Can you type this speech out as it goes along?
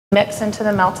mix into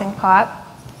the melting pot.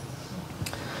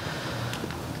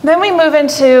 Then we move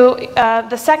into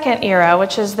the second era,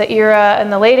 which is the era in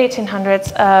the late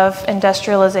 1800s of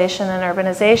industrialization and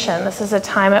urbanization. This is a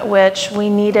time at which we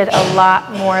needed a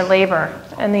lot more labor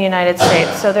in the United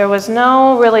States. So there was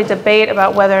no really debate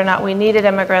about whether or not we needed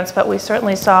immigrants, but we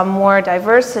certainly saw more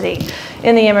diversity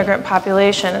in the immigrant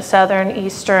population, Southern,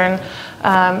 Eastern,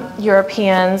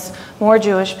 Europeans, more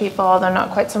Jewish people, although not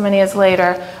quite so many as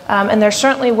later. And there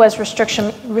certainly was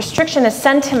restrictionist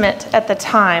sentiment at the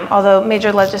time, although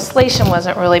major legislation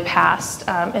wasn't really passed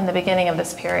in the beginning of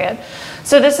this period.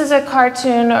 So this is a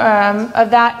cartoon of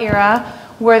that era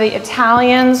where the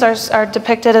Italians are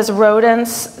depicted as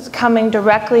rodents coming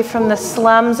directly from the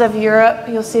slums of Europe.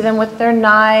 You'll see them with their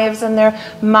knives and their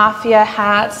mafia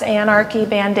hats, anarchy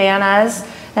bandanas,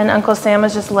 and Uncle Sam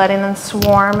is just letting them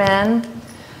swarm in.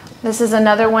 This is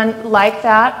another one like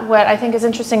that. What I think is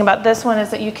interesting about this one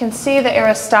is that you can see the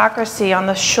aristocracy on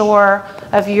the shore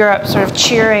of Europe sort of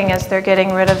cheering as they're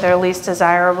getting rid of their least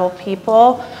desirable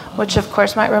people, which of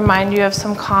course might remind you of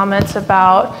some comments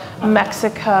about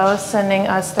Mexico sending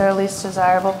us their least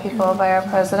desirable people by our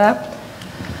president.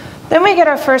 Then we get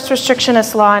our first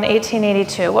restrictionist law in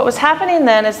 1882. What was happening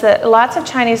then is that lots of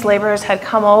Chinese laborers had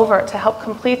come over to help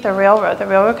complete the railroad. The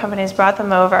railroad companies brought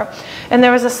them over. And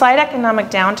there was a slight economic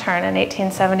downturn in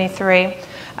 1873.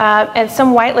 And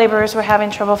some white laborers were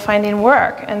having trouble finding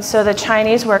work. And so the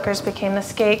Chinese workers became the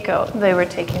scapegoat. They were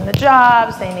taking the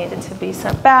jobs, they needed to be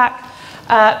sent back.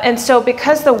 And so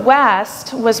because the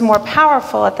West was more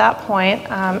powerful at that point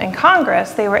in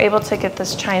Congress, they were able to get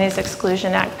this Chinese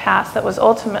Exclusion Act passed that was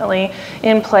ultimately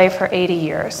in play for 80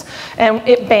 years. And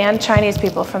it banned Chinese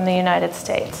people from the United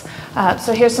States.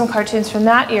 So here's some cartoons from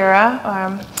that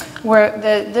era where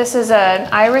this is an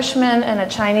Irishman and a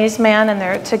Chinese man, and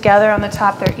they're together on the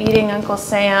top. They're eating Uncle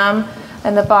Sam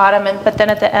and the bottom, but then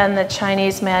at the end, the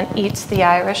Chinese man eats the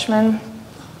Irishman.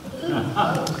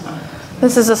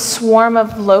 This is a swarm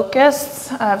of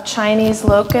locusts, of Chinese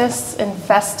locusts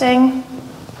infesting.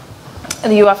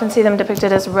 And you often see them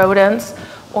depicted as rodents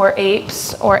or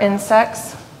apes or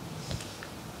insects.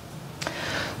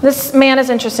 This man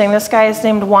is interesting. This guy is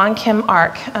named Wong Kim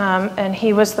Ark, and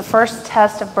he was the first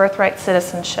test of birthright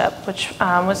citizenship, which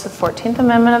was the 14th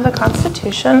Amendment of the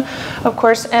Constitution, of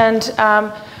course. And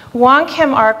Wong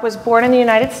Kim Ark was born in the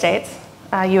United States.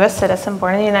 U.S. citizen,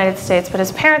 born in the United States, but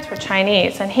his parents were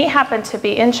Chinese, and he happened to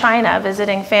be in China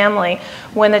visiting family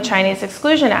when the Chinese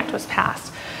Exclusion Act was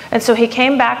passed. And so he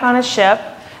came back on a ship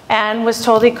and was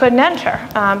told he couldn't enter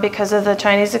because of the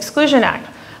Chinese Exclusion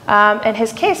Act. And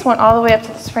his case went all the way up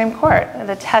to the Supreme Court,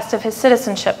 the test of his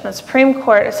citizenship. And the Supreme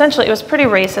Court, essentially, it was pretty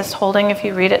racist holding if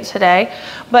you read it today,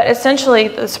 but essentially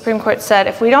the Supreme Court said,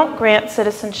 if we don't grant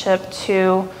citizenship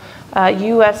to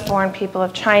U.S.-born people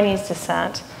of Chinese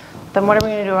descent, then what are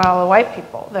we going to do with all the white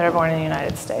people that are born in the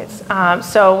United States?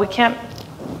 So we can't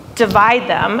divide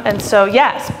them. And so,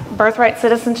 yes, birthright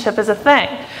citizenship is a thing.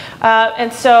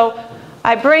 And so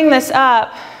I bring this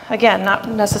up, again, not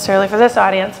necessarily for this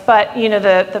audience, but you know,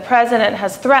 the president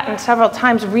has threatened several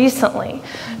times recently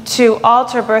to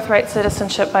alter birthright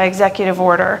citizenship by executive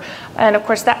order. And of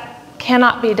course, that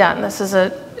cannot be done. This is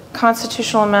a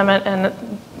constitutional amendment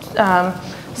and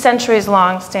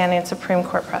centuries-long standing Supreme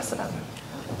Court precedent.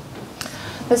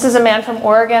 This is a man from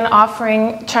Oregon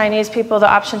offering Chinese people the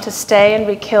option to stay and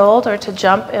be killed or to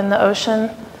jump in the ocean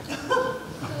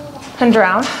and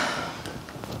drown.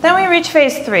 Then we reach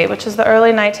phase 3, which is the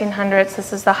early 1900s.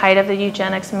 This is the height of the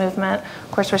eugenics movement.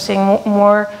 Of course, we're seeing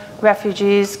more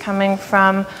refugees coming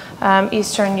from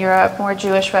Eastern Europe, more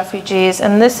Jewish refugees.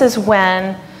 And this is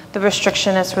when the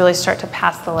restrictionists really start to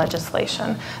pass the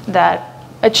legislation that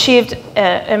achieved,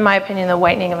 in my opinion, the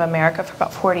whitening of America for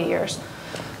about 40 years.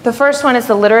 The first one is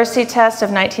the literacy test of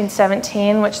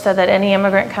 1917, which said that any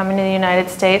immigrant coming to the United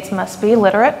States must be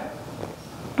literate.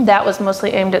 That was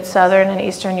mostly aimed at Southern and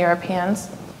Eastern Europeans.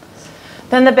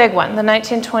 Then the big one, the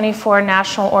 1924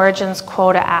 National Origins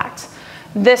Quota Act.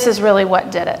 This is really what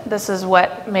did it. This is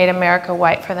what made America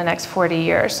white for the next 40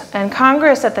 years. And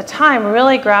Congress at the time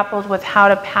really grappled with how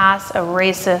to pass a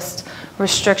racist,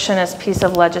 restrictionist piece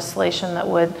of legislation that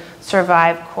would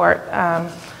survive court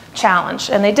challenge,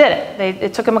 and they did it.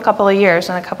 It took them a couple of years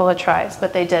and a couple of tries,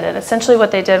 but they did it. Essentially what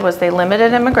they did was they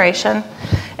limited immigration,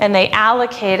 and they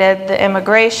allocated the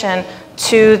immigration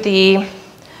to the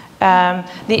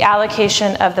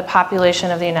allocation of the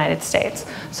population of the United States.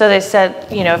 So they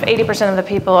said, you know, if 80% of the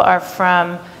people are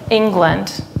from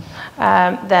England,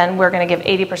 then we're going to give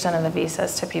 80% of the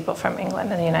visas to people from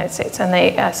England and the United States. And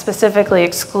they specifically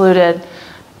excluded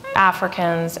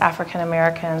Africans, African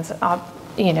Americans,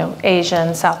 you know,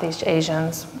 Asians, Southeast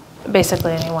Asians,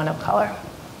 basically anyone of color.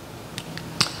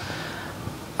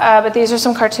 But these are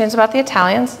some cartoons about the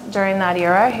Italians during that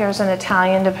era. Here's an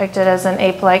Italian depicted as an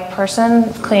ape-like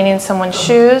person cleaning someone's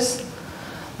shoes.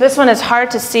 This one is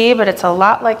hard to see, but it's a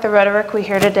lot like the rhetoric we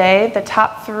hear today. The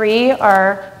top three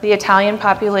are the Italian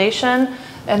population.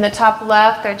 In the top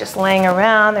left, they're just laying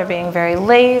around, they're being very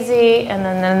lazy. And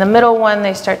then in the middle one,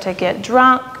 they start to get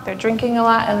drunk, they're drinking a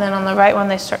lot. And then on the right one,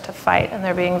 they start to fight and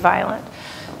they're being violent.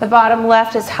 The bottom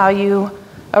left is how you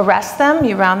arrest them.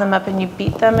 You round them up and you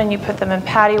beat them and you put them in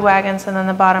paddy wagons. And then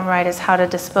the bottom right is how to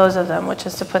dispose of them, which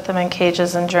is to put them in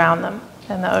cages and drown them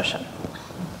in the ocean.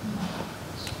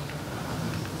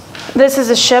 This is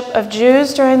a ship of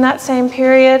Jews during that same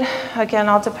period. Again,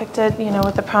 all depicted,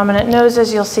 with the prominent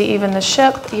noses. You'll see even the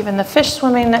ship, even the fish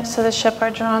swimming next to the ship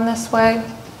are drawn this way.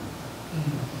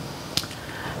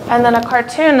 And then a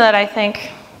cartoon that I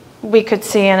think we could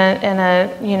see in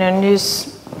a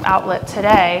news outlet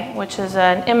today, which is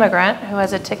an immigrant who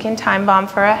has a ticking time bomb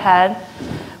for a head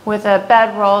with a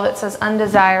bedroll that says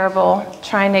undesirable,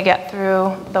 trying to get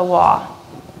through the wall.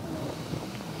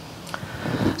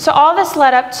 So all this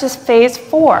led up to phase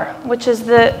 4, which is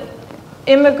the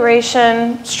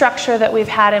immigration structure that we've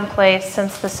had in place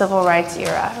since the Civil Rights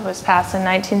era. It was passed in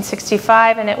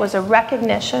 1965, and it was a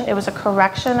recognition, it was a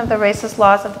correction of the racist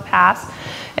laws of the past,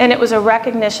 and it was a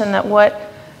recognition that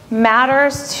what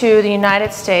matters to the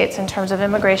United States in terms of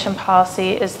immigration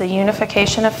policy is the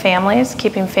unification of families,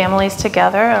 keeping families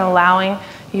together and allowing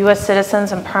U.S.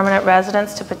 citizens and permanent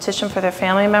residents to petition for their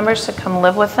family members to come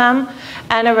live with them,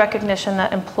 and a recognition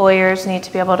that employers need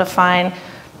to be able to find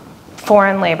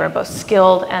foreign labor, both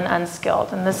skilled and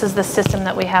unskilled. And this is the system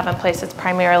that we have in place. It's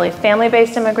primarily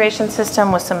family-based immigration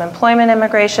system with some employment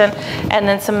immigration and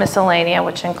then some miscellanea,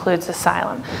 which includes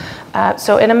asylum.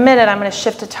 So in a minute, I'm going to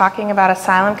shift to talking about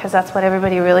asylum because that's what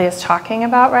everybody really is talking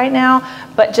about right now.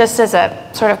 But just as a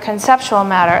sort of conceptual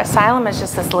matter, asylum is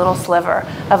just this little sliver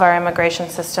of our immigration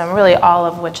system, really all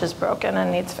of which is broken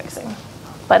and needs fixing.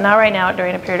 But not right now,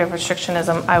 during a period of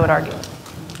restrictionism, I would argue.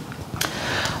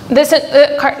 This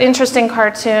interesting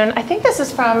cartoon, I think this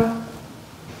is from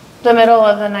the middle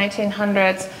of the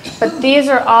 1900s, but these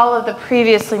are all of the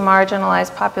previously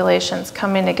marginalized populations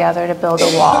coming together to build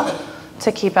a wall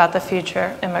to keep out the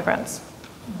future immigrants.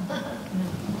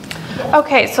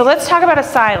 Okay, so let's talk about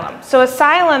asylum. So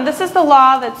asylum, this is the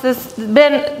law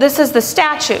this is the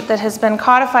statute that has been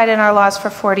codified in our laws for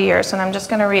 40 years, and I'm just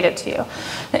going to read it to you.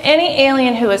 Any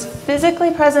alien who is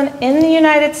physically present in the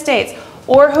United States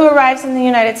or who arrives in the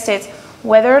United States,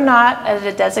 whether or not at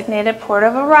a designated port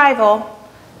of arrival,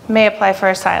 may apply for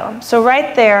asylum. So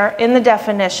right there in the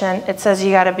definition, it says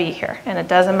you got to be here, and it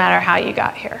doesn't matter how you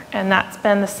got here. And that's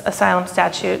been the asylum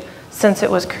statute since it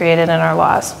was created in our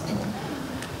laws.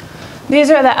 These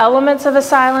are the elements of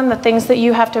asylum, the things that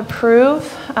you have to prove.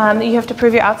 That you have to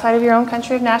prove you're outside of your own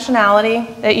country of nationality,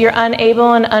 that you're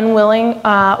unable and unwilling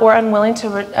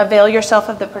to avail yourself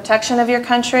of the protection of your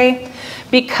country,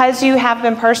 because you have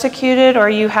been persecuted or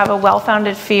you have a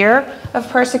well-founded fear of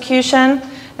persecution.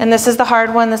 And this is the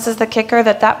hard one, this is the kicker,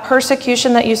 that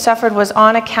persecution that you suffered was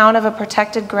on account of a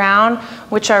protected ground,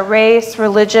 which are race,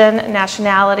 religion,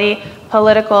 nationality,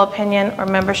 political opinion, or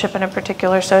membership in a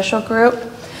particular social group.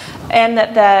 And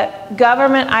that the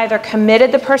government either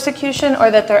committed the persecution or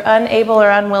that they're unable or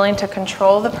unwilling to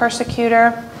control the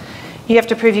persecutor. You have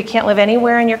to prove you can't live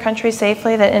anywhere in your country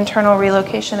safely, that internal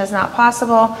relocation is not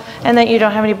possible, and that you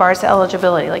don't have any bars to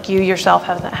eligibility, like you yourself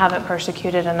haven't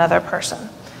persecuted another person.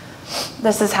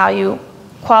 This is how you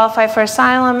qualify for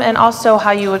asylum, and also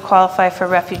how you would qualify for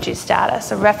refugee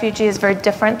status. A refugee is very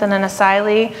different than an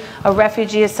asylee. A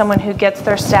refugee is someone who gets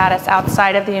their status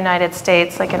outside of the United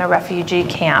States, like in a refugee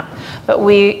camp. But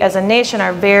we, as a nation,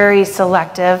 are very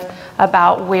selective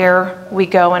about where we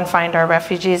go and find our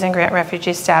refugees and grant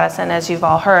refugee status. And as you've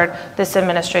all heard, this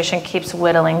administration keeps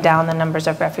whittling down the numbers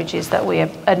of refugees that we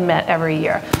admit every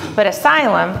year. But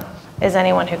asylum is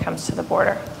anyone who comes to the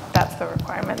border. That's the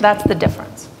requirement. That's the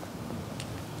difference.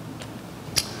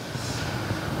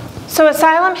 So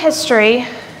asylum history,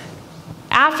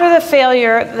 after the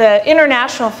failure, the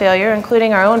international failure,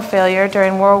 including our own failure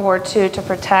during World War II to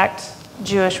protect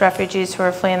Jewish refugees who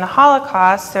were fleeing the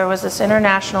Holocaust, there was this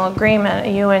international agreement,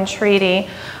 a UN treaty,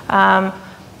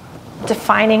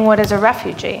 defining what is a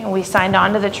refugee. We signed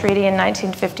on to the treaty in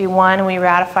 1951, we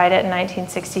ratified it in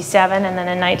 1967, and then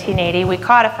in 1980 we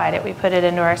codified it. We put it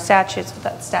into our statutes with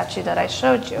that statute that I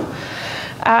showed you.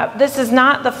 This is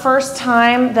not the first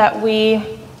time that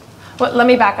we... Well, let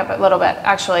me back up a little bit,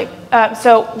 actually.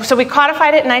 So we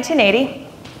codified it in 1980,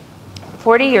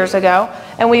 40 years ago,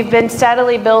 and we've been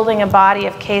steadily building a body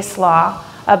of case law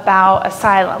about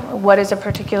asylum. What is a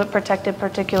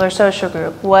particular social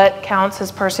group? What counts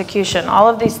as persecution? All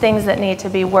of these things that need to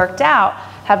be worked out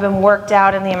have been worked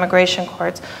out in the immigration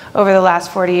courts over the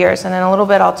last 40 years. And in a little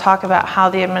bit, I'll talk about how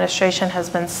the administration has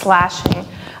been slashing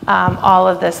all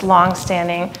of this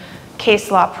long-standing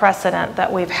case law precedent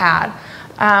that we've had.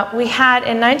 We had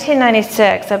in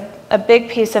 1996 a big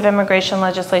piece of immigration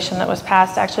legislation that was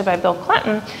passed actually by Bill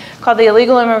Clinton called the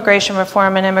Illegal Immigration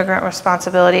Reform and Immigrant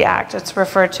Responsibility Act. It's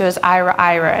referred to as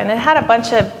IRA, and it had a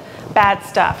bunch of bad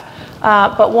stuff.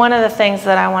 But one of the things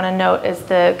that I want to note is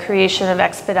the creation of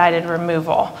expedited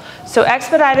removal. So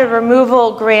expedited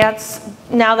removal grants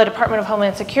now the Department of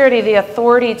Homeland Security the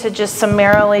authority to just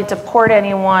summarily deport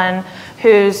anyone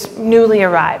who's newly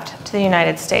arrived to the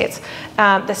United States.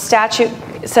 The statute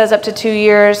says up to 2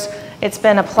 years. It's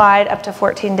been applied up to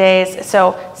 14 days.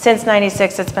 So since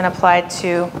 '96, it's been applied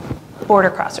to border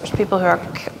crossers, people who are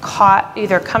caught,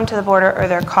 either come to the border or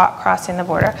they're caught crossing the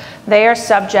border. They are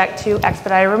subject to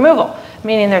expedited removal,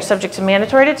 meaning they're subject to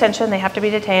mandatory detention, they have to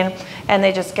be detained, and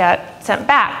they just get sent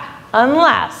back,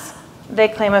 unless they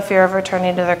claim a fear of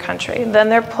returning to their country. Then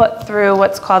they're put through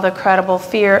what's called the credible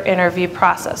fear interview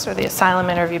process, or the asylum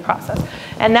interview process.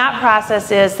 And that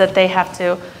process is that they have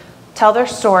to tell their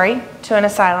story to an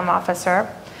asylum officer.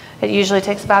 It usually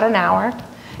takes about an hour.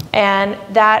 And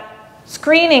that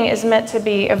screening is meant to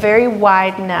be a very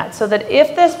wide net, so that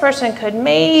if this person could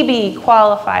maybe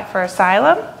qualify for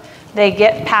asylum, they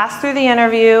get passed through the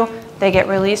interview, they get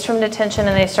released from detention,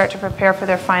 and they start to prepare for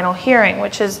their final hearing,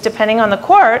 which is, depending on the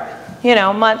court, you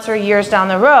know, months or years down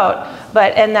the road.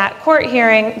 But in that court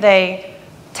hearing, they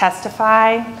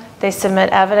testify, they submit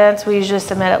evidence. We usually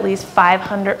submit at least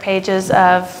 500 pages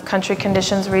of country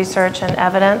conditions research and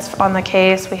evidence on the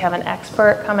case. We have an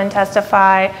expert come and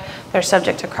testify. They're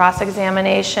subject to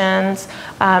cross-examinations.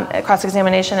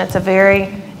 Cross-examination, it's a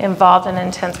very involved and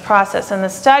intense process. And the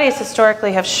studies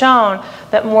historically have shown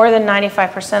that more than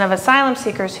 95% of asylum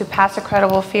seekers who pass a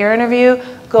credible fear interview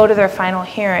go to their final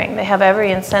hearing. They have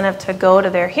every incentive to go to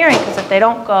their hearing, because if they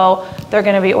don't go, they're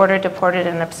going to be ordered deported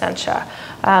in absentia.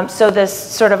 So this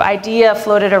sort of idea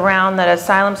floated around that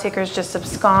asylum seekers just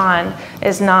abscond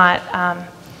is not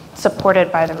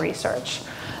supported by the research.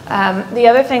 The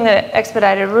other thing that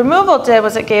expedited removal did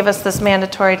was it gave us this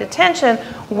mandatory detention,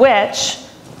 which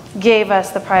gave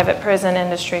us the private prison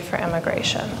industry for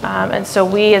immigration. And so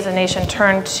we as a nation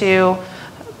turned to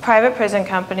private prison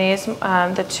companies.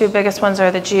 The two biggest ones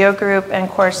are the GEO Group and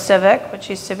CoreCivic, which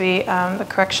used to be the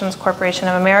Corrections Corporation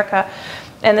of America.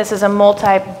 And this is a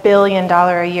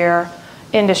multi-billion-dollar a year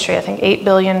industry. I think $8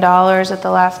 billion at the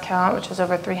last count, which is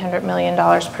over $300 million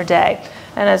per day.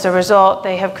 And as a result,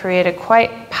 they have created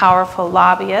quite powerful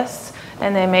lobbyists,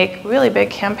 and they make really big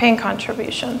campaign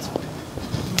contributions.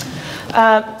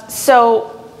 But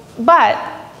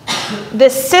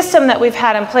this system that we've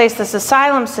had in place, this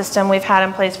asylum system we've had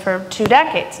in place for 2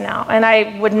 decades now, and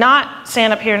I would not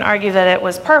stand up here and argue that it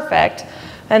was perfect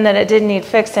and that it didn't need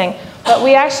fixing, but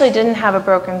we actually didn't have a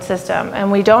broken system, and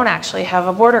we don't actually have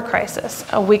a border crisis.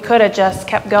 We could have just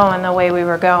kept going the way we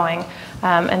were going,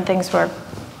 and things were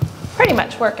pretty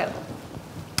much working.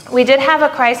 We did have a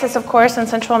crisis, of course, in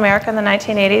Central America in the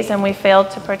 1980s, and we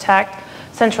failed to protect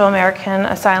Central American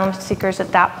asylum seekers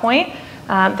at that point.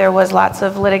 There was lots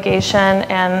of litigation,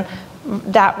 and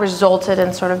that resulted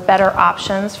in sort of better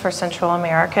options for Central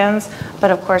Americans.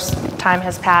 But of course, time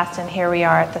has passed, and here we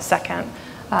are at the second,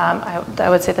 I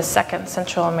would say the second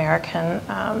Central American,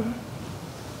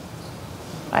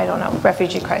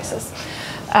 refugee crisis.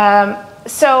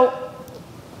 So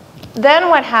then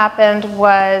what happened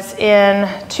was in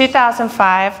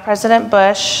 2005, President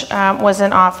Bush was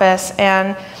in office,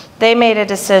 and they made a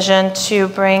decision to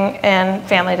bring in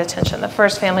family detention, the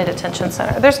first family detention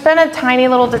center. There's been a tiny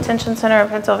little detention center in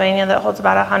Pennsylvania that holds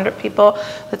about 100 people.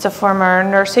 That's a former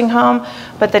nursing home.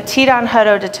 But the Teton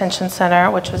Hutto Detention Center,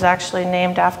 which was actually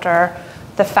named after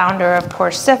the founder of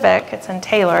CoreCivic, it's in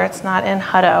Taylor, it's not in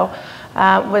Hutto,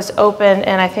 was opened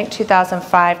in, I think,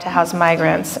 2005 to house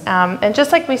migrants. And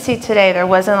just like we see today, there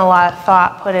wasn't a lot of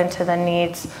thought put into the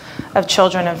needs of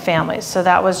children and families. So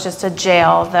that was just a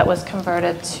jail that was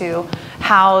converted to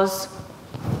house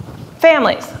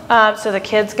families. So the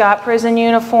kids got prison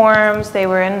uniforms. They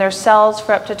were in their cells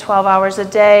for up to 12 hours a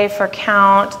day for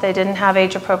count. They didn't have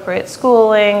age-appropriate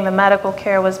schooling. The medical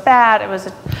care was bad. It was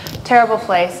a terrible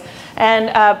place.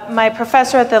 And my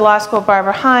professor at the law school,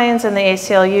 Barbara Hines, and the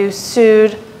ACLU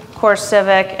sued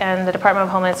CoreCivic and the Department of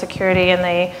Homeland Security, and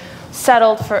they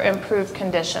settled for improved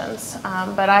conditions.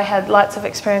 But I had lots of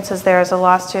experiences there as a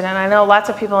law student. I know lots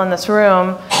of people in this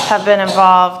room have been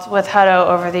involved with Hutto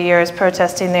over the years,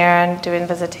 protesting there and doing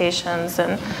visitations.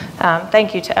 And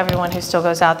thank you to everyone who still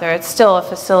goes out there. It's still a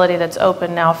facility that's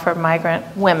open now for migrant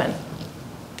women.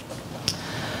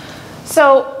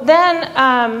 So then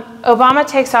Obama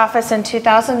takes office in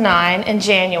 2009 in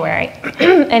January,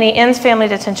 and he ends family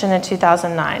detention in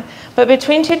 2009. But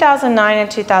between 2009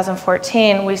 and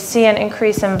 2014, we see an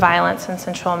increase in violence in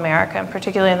Central America, and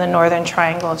particularly in the northern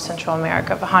triangle of Central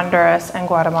America, of Honduras and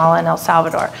Guatemala and El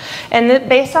Salvador. And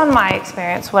based on my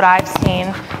experience, what I've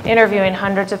seen interviewing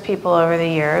hundreds of people over the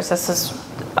years, this is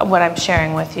what I'm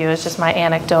sharing with you, is just my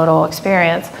anecdotal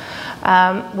experience.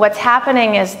 What's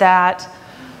happening is that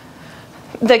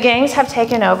the gangs have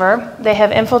taken over. They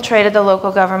have infiltrated the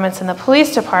local governments and the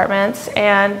police departments,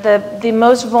 and the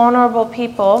most vulnerable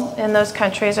people in those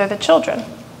countries are the children,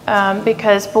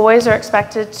 because boys are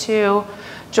expected to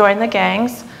join the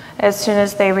gangs as soon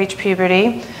as they reach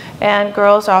puberty, and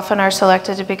girls often are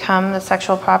selected to become the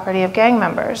sexual property of gang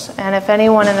members. And if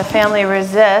anyone in the family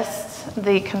resists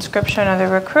the conscription or the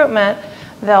recruitment,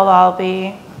 they'll all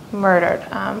be murdered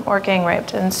or gang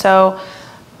raped. And so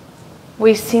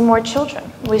we see more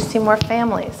children, we see more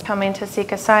families coming to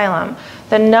seek asylum.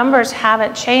 The numbers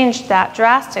haven't changed that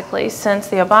drastically since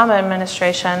the Obama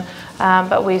administration,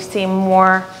 but we see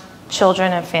more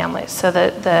children and families. So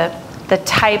the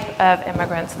type of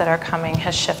immigrants that are coming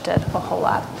has shifted a whole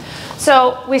lot.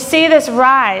 So we see this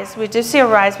rise, we do see a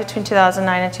rise between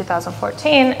 2009 and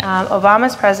 2014.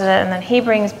 Obama's president, and then he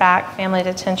brings back family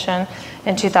detention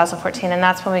in 2014, and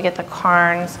that's when we get the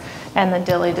Carnes and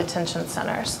the Dilley detention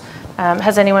centers.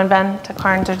 Has anyone been to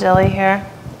Carnes or Dilley here?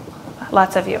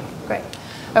 Lots of you, great.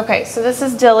 Okay, so this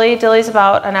is Dilley. Dilley's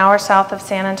about an hour south of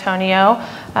San Antonio.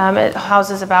 It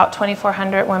houses about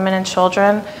 2,400 women and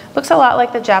children. Looks a lot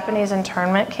like the Japanese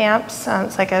internment camps.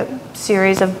 It's like a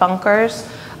series of bunkers.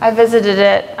 I visited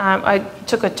it, I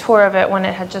took a tour of it when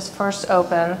it had just first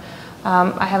opened.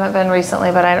 I haven't been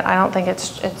recently, but I don't think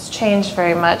it's changed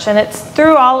very much. And it's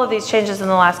through all of these changes in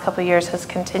the last couple of years has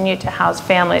continued to house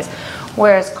families.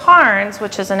 Whereas Carnes,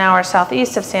 which is an hour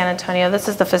southeast of San Antonio, this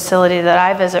is the facility that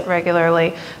I visit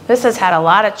regularly. This has had a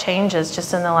lot of changes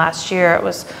just in the last year.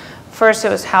 First it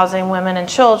was housing women and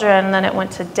children, then it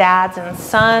went to dads and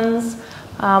sons,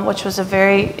 which was a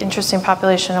very interesting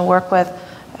population to work with.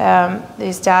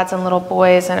 These dads and little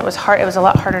boys, and it was a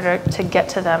lot harder to get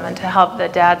to them and to help the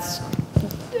dads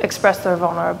express their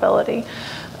vulnerability.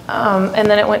 And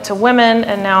then it went to women,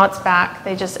 and now it's back.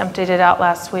 They just emptied it out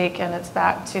last week, and it's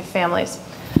back to families,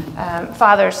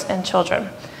 fathers and children.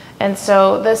 And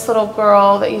so this little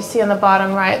girl that you see on the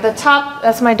bottom right, the top,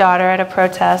 that's my daughter at a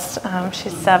protest.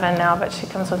 She's 7 now, but she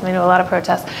comes with me to a lot of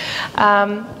protests.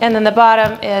 And then the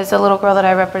bottom is a little girl that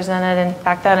I represented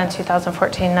back then in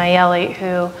 2014, Nayeli,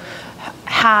 who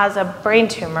has a brain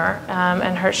tumor,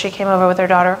 and she came over with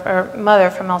her mother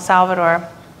from El Salvador,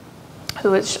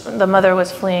 the mother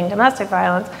was fleeing domestic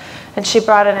violence, and she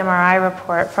brought an MRI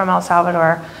report from El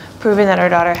Salvador proving that her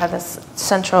daughter had this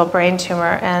central brain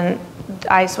tumor, and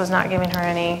ICE was not giving her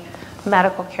any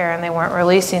medical care, and they weren't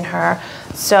releasing her.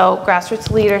 So grassroots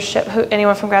leadership,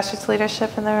 anyone from grassroots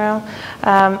leadership in the room?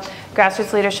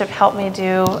 Grassroots leadership helped me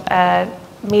do a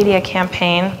media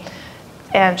campaign,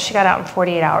 and she got out in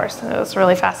 48 hours. It was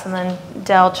really fast. And then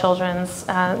Dell Children's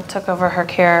took over her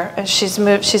care. She's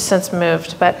since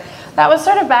moved, but that was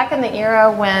sort of back in the era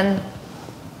when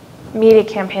media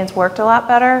campaigns worked a lot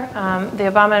better. The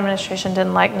Obama administration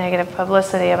didn't like negative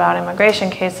publicity about immigration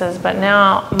cases, but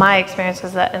now my experience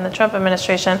is that in the Trump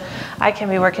administration, I can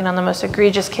be working on the most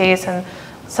egregious case and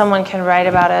someone can write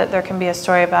about it, there can be a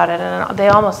story about it, and they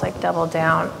almost like double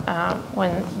down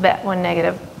when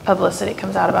negative publicity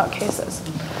comes out about cases.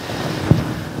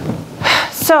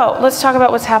 So let's talk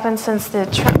about what's happened since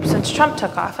Trump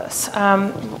took office,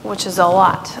 which is a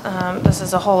lot. This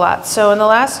is a whole lot. So in the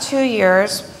last 2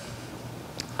 years,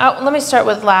 let me start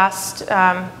with last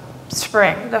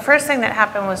spring. The first thing that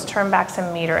happened was turnbacks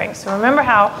and metering. So remember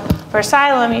how for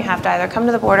asylum you have to either come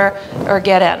to the border or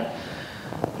get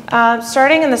in.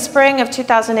 Starting in the spring of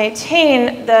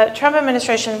 2018, the Trump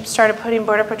administration started putting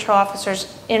Border Patrol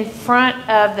officers in front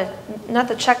of not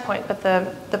the checkpoint, but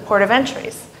the port of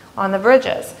entries on the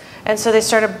bridges. And so they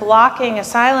started blocking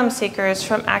asylum seekers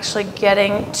from actually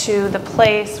getting to the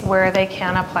place where they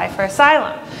can apply for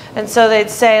asylum. And so they'd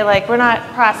say, like, we're not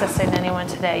processing anyone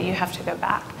today, you have to go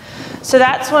back. So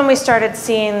that's when we started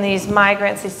seeing these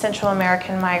migrants, these Central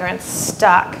American migrants,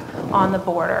 stuck on the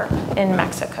border in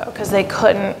Mexico because they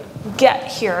couldn't get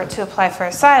here to apply for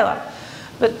asylum.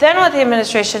 But then what the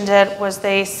administration did was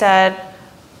they said,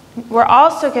 we're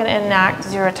also going to enact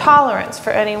zero tolerance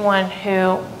for anyone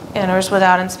who enters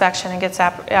without inspection and gets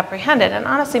apprehended. And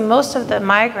honestly, most of the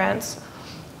migrants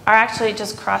are actually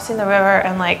just crossing the river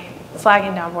and like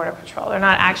flagging down Border Patrol. They're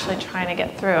not actually trying to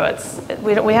get through.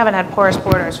 We haven't had porous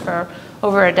borders for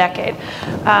over a decade.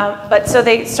 But so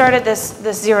they started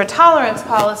this zero tolerance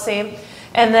policy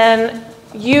and then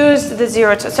used the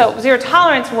so zero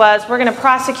tolerance was, we're going to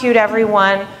prosecute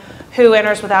everyone who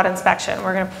enters without inspection.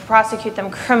 We're going to prosecute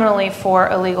them criminally for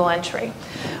illegal entry,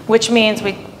 which means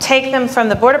we take them from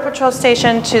the Border Patrol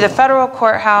station to the federal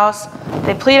courthouse,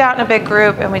 they plead out in a big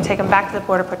group, and we take them back to the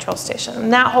Border Patrol station.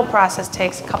 And that whole process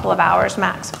takes a couple of hours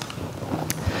max.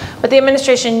 But the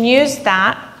administration used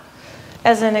that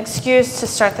as an excuse to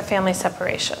start the family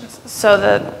separations. So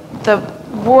the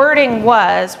wording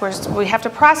was, we have to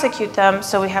prosecute them,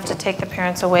 so we have to take the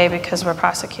parents away because we're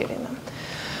prosecuting them.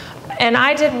 And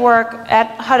I did work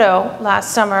at Hutto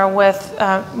last summer with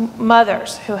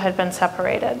mothers who had been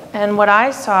separated. And what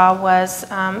I saw was,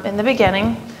 in the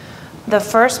beginning, the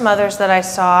first mothers that I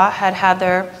saw had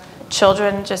their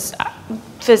children just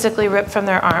physically ripped from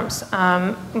their arms.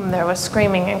 There was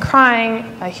screaming and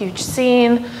crying, a huge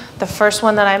scene. The first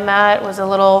one that I met was a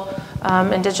little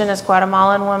indigenous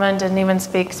Guatemalan woman, didn't even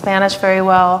speak Spanish very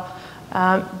well.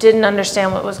 Didn't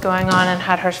understand what was going on and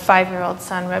had her 5-year-old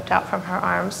son ripped out from her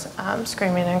arms,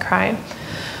 screaming and crying.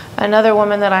 Another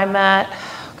woman that I met,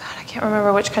 oh God, I can't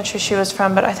remember which country she was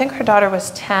from, but I think her daughter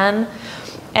was 10.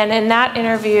 And in that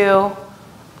interview,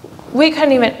 we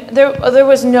couldn't even, there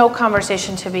was no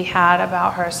conversation to be had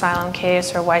about her asylum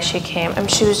case or why she came. I mean,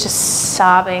 she was just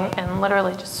sobbing and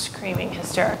literally just screaming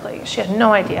hysterically. She had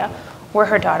no idea where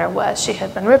her daughter was. She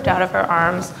had been ripped out of her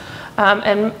arms.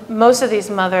 And most of these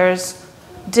mothers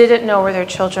didn't know where their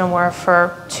children were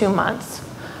for 2 months,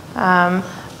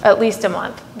 at least a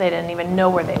month. They didn't even know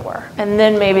where they were. And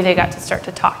then maybe they got to start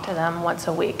to talk to them once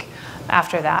a week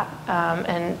after that.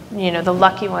 And you know, the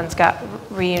lucky ones got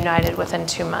reunited within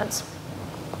 2 months.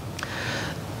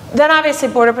 Then obviously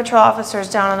Border Patrol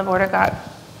officers down on the border got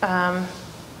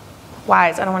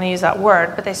wise, I don't want to use that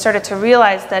word, but they started to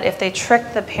realize that if they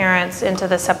tricked the parents into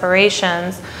the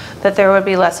separations, that there would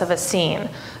be less of a scene.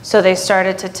 So they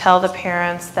started to tell the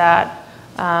parents that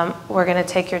we're going to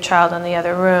take your child in the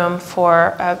other room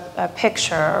for a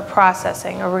picture or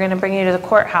processing, or we're going to bring you to the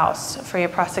courthouse for your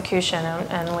prosecution,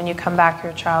 and when you come back,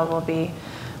 your child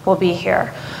will be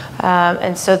here.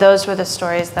 And so those were the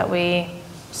stories that we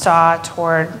saw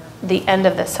toward the end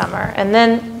of the summer. And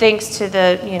then thanks to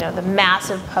the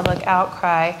massive public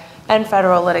outcry and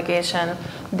federal litigation,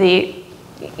 the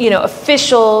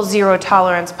official zero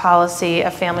tolerance policy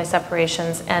of family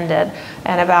separations ended.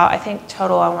 And about, I think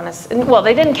total, well,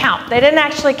 they didn't count. They didn't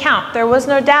actually count. There was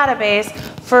no database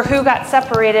for who got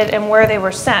separated and where they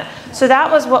were sent. So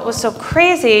that was what was so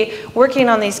crazy working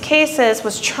on these cases,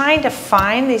 was trying to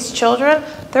find these children.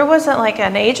 There wasn't like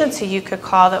an agency you could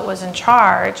call that was in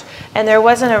charge, and there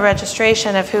wasn't a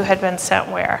registration of who had been sent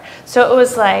where. So it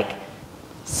was like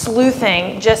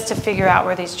sleuthing just to figure out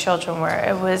where these children were.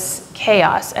 It was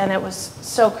chaos, and it was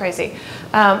so crazy.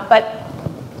 And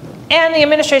the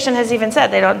administration has even said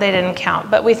they didn't count,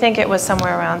 but we think it was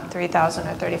somewhere around 3,000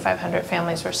 or 3,500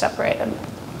 families were separated.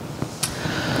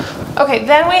 Okay,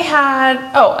 then we had,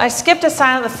 I skipped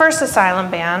the first asylum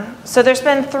ban. So there's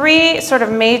been 3 sort of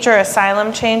major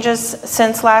asylum changes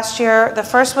since last year. The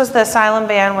first was the asylum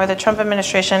ban, where the Trump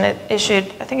administration issued,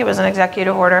 I think it was an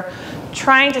executive order,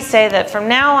 trying to say that from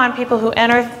now on, people who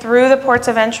enter through the ports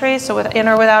of entry, so in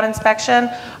or without inspection,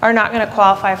 are not going to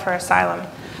qualify for asylum.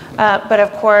 But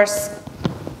of course,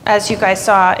 as you guys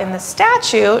saw in the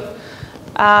statute,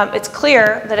 it's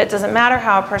clear that it doesn't matter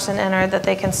how a person entered, that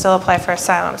they can still apply for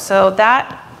asylum. So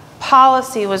that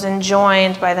policy was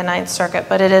enjoined by the Ninth Circuit,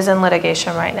 but it is in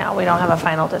litigation right now. We don't have a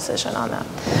final decision on that.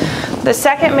 The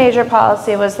second major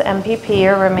policy was the MPP,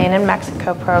 or Remain in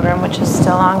Mexico program, which is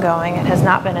still ongoing. It has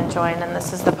not been enjoined, and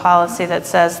this is the policy that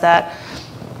says that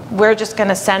we're just going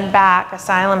to send back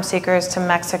asylum seekers to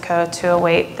Mexico to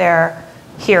await their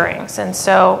hearings. And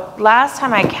so last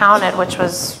time I counted, which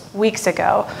was weeks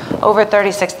ago, over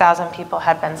 36,000 people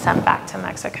had been sent back to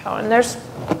Mexico. And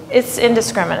it's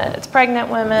indiscriminate. It's pregnant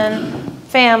women,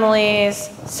 families,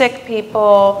 sick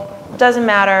people, doesn't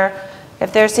matter.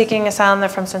 If they're seeking asylum, they're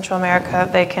from Central America,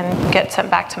 they can get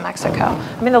sent back to Mexico.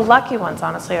 I mean, the lucky ones,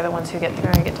 honestly, are the ones who get through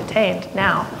and get detained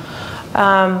now.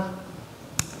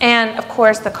 And of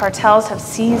course, the cartels have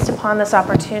seized upon this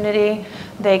opportunity.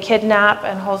 They kidnap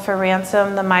and hold for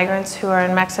ransom the migrants who are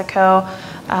in Mexico.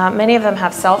 Many of them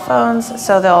have cell phones,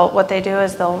 so what they do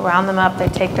is they'll round them up, they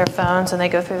take their phones and they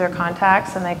go through their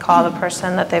contacts and they call the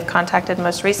person that they've contacted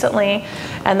most recently,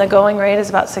 and the going rate is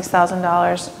about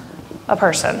 $6,000 a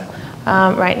person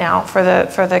right now for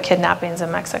the kidnappings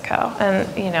in Mexico. And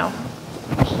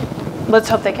let's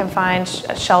hope they can find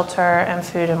shelter and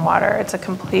food and water. It's a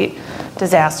complete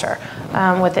disaster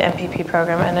with the MPP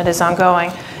program, and it is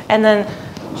ongoing. And then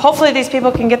hopefully these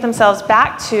people can get themselves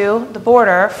back to the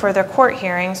border for their court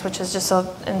hearings, which is just an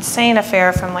insane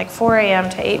affair from like 4 a.m.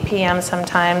 to 8 p.m.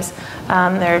 sometimes.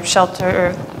 They're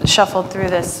shuffled through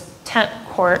this tent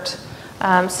court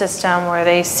system where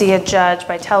they see a judge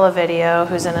by televideo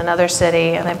who's in another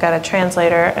city, and they've got a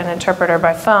translator and interpreter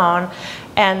by phone,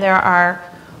 and there are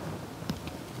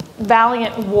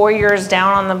valiant warriors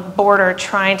down on the border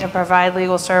trying to provide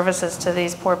legal services to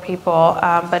these poor people,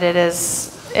 but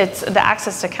the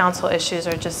access to counsel issues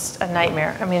are just a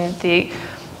nightmare. I mean,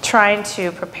 trying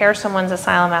to prepare someone's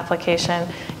asylum application,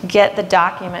 get the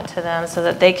document to them so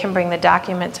that they can bring the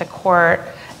document to court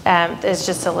is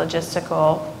just a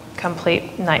logistical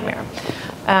complete nightmare.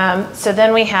 So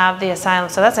then we have the asylum,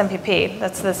 so that's MPP,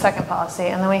 that's the second policy,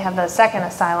 and then we have the second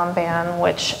asylum ban,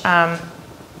 which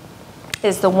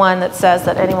is the one that says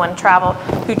that anyone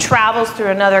who travels through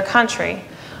another country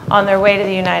on their way to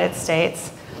the United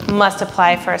States must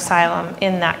apply for asylum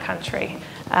in that country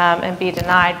and be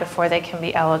denied before they can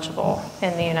be eligible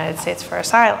in the United States for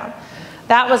asylum.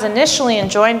 That was initially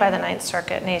enjoined by the Ninth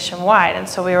Circuit nationwide, and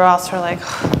so we were all sort of like,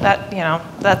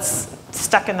 that's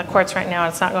stuck in the courts right now,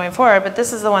 it's not going forward, but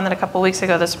this is the one that a couple weeks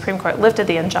ago the Supreme Court lifted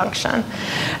the injunction,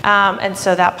 and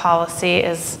so that policy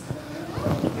is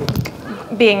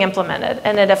being implemented,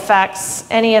 and it affects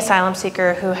any asylum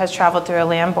seeker who has traveled through a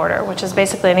land border, which is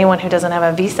basically anyone who doesn't have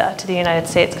a visa to the United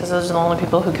States, because those are the only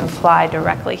people who can fly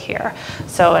directly here.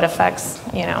 So it affects,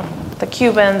 the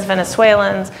Cubans,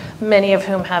 Venezuelans, many of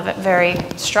whom have very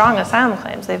strong asylum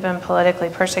claims. They've been politically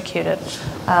persecuted,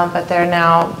 but they're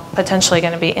now potentially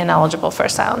going to be ineligible for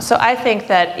asylum. So I think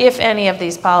that if any of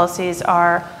these policies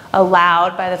are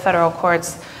allowed by the federal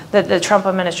courts, that the Trump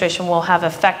administration will have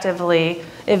effectively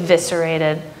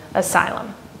eviscerated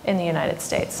asylum in the United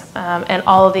States. And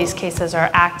all of these cases are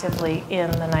actively in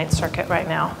the Ninth Circuit right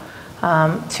now.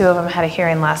 2 of them had a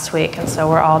hearing last week, and so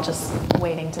we're all just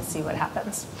waiting to see what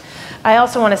happens. I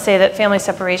also want to say that family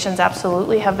separations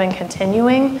absolutely have been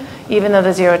continuing, even though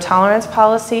the zero tolerance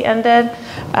policy ended.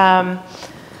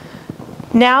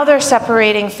 Now they're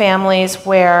separating families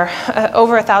where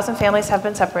over 1,000 families have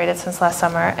been separated since last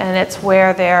summer, and it's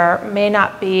where there may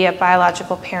not be a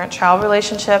biological parent-child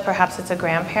relationship. Perhaps it's a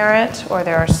grandparent or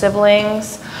there are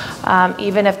siblings.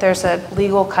 Even if there's a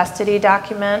legal custody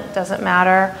document, doesn't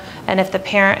matter. And if the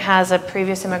parent has a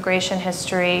previous immigration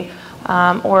history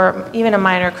or even a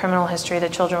minor criminal history, the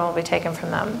children will be taken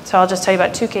from them. So I'll just tell you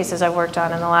about 2 cases I've worked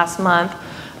on in the last month.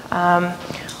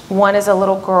 One is a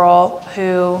little girl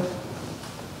who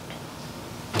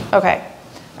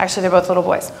actually they're both little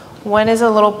boys. One is a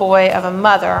little boy of a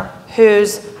mother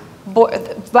whose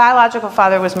biological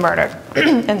father was murdered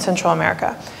in Central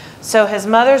America. So his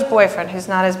mother's boyfriend, who's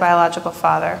not his biological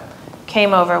father,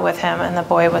 came over with him, and the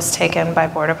boy was taken by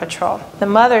Border Patrol. The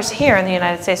mother's here in the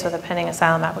United States with a pending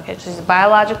asylum application. She's a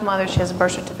biological mother. She has a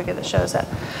birth certificate that shows it.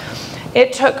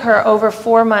 It took her over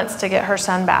 4 months to get her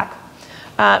son back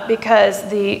because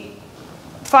the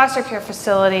foster care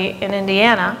facility in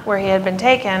Indiana, where he had been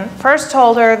taken, first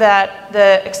told her that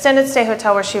the extended stay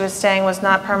hotel where she was staying was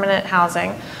not permanent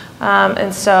housing,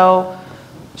 and so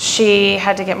she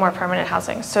had to get more permanent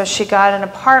housing. So she got an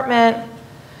apartment,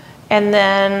 and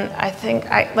then I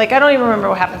don't even remember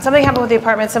what happened. Something happened with the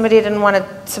apartment. Somebody didn't want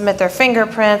to submit their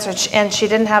fingerprints, and she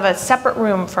didn't have a separate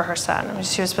room for her son. I mean,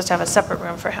 she was supposed to have a separate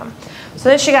room for him. So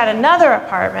then she got another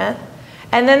apartment,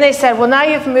 and then they said, well, now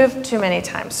you've moved too many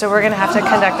times, so we're going to have to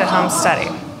conduct a home study.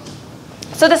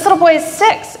 So this little boy is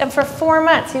 6, and for 4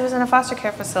 months he was in a foster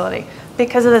care facility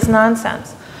because of this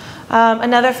nonsense.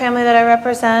 Another family that I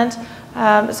represent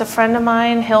is a friend of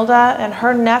mine, Hilda, and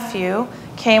her nephew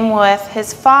came with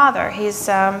his father. He's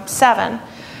 7,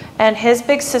 and his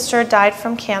big sister died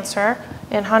from cancer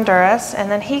in Honduras, and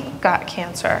then he got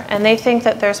cancer. And they think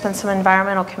that there's been some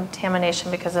environmental contamination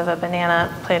because of a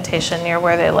banana plantation near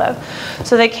where they live.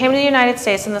 So they came to the United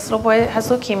States, and this little boy has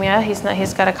leukemia.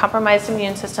 He's got a compromised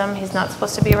immune system. He's not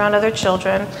supposed to be around other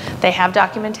children. They have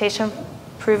documentation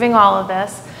proving all of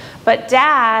this. But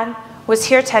Dad was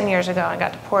here 10 years ago and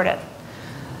got deported.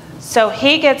 So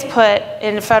he gets put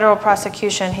in federal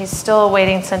prosecution. He's still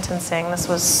awaiting sentencing. This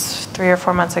was 3 or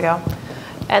 4 months ago.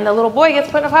 And the little boy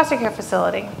gets put in a foster care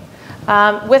facility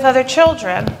with other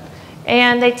children.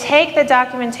 And they take the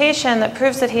documentation that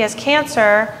proves that he has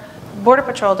cancer, Border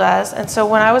Patrol does, and so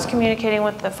when I was communicating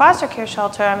with the foster care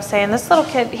shelter, I'm saying, this little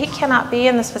kid, he cannot be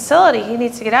in this facility. He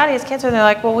needs to get out. He has cancer. And they're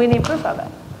like, well, we need proof of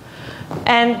it.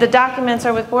 And the documents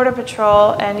are with Border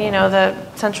Patrol, and you know, the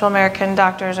Central American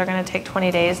doctors are going to take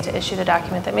 20 days to issue the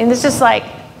document. I mean, it's just like,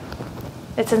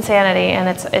 it's insanity, and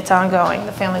it's ongoing.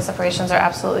 The family separations are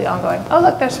absolutely ongoing. Oh,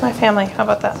 look, there's my family. How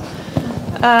about that?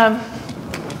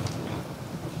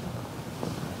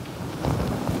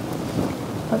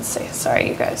 Let's see. Sorry,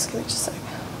 you guys. Give me just a second.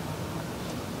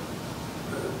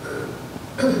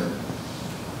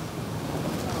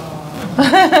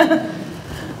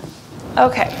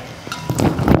 Okay.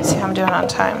 Let's see how I'm doing on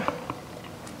time.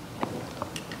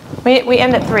 We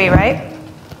end at 3, right?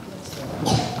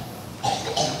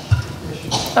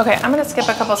 Okay, I'm going to skip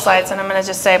a couple slides, and I'm going to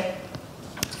just say,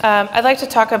 I'd like to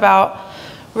talk about,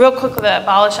 real quick, the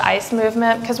Abolish ICE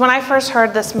movement, because when I first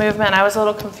heard this movement, I was a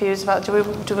little confused about, do we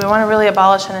want to really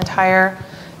abolish an entire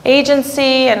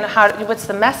agency, and what's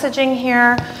the messaging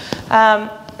here?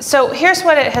 So here's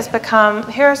what it has become,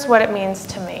 here's what it means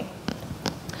to me.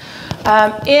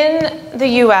 In the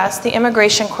US, the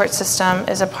immigration court system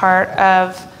is a part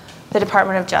of the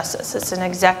Department of Justice. It's an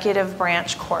executive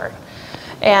branch court.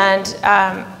 And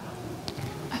I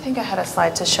think I had a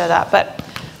slide to show that, but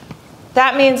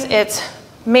that means it's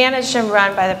managed and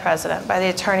run by the president, by the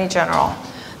attorney general.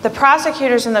 The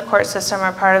prosecutors in the court system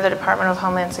are part of the Department of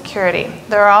Homeland Security.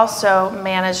 They're also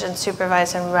managed and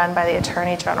supervised and run by the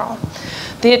attorney general.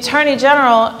 The attorney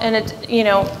general,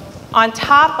 on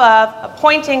top of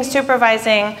appointing,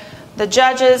 supervising the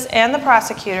judges and the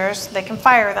prosecutors, they can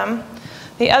fire them.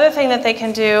 The other thing that they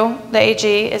can do, the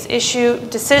AG, is issue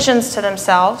decisions to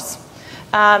themselves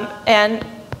and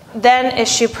then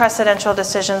issue precedential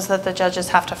decisions that the judges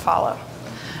have to follow.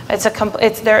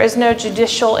 There is no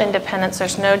judicial independence.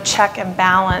 There's no check and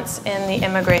balance in the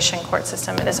immigration court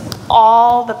system. It is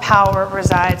all the power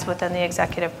resides within the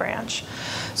executive branch.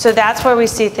 So that's where we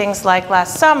see things like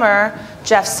last summer,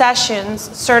 Jeff Sessions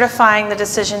certifying the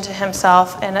decision to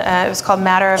himself, and it was called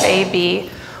Matter of AB,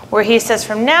 where he says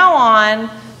from now on,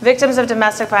 victims of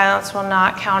domestic violence will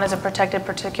not count as a protected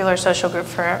particular social group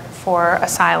for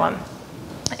asylum.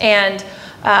 And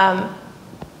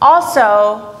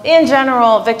also, in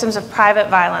general, victims of private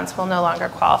violence will no longer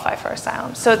qualify for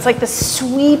asylum. So it's like the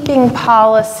sweeping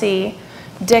policy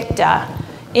dicta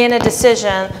in a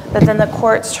decision that then the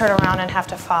courts turn around and have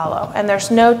to follow. And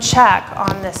there's no check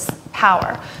on this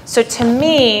power. So to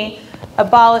me,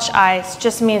 abolish ICE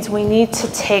just means we need to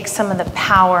take some of the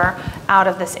power out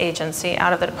of this agency,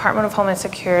 out of the Department of Homeland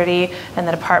Security and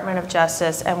the Department of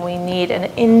Justice, and we need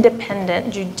an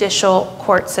independent judicial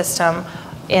court system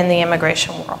in the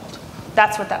immigration world.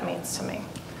 That's what that means to me.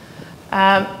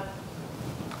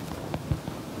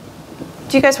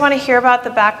 Do you guys want to hear about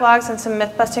the backlogs and some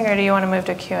myth busting, or do you want to move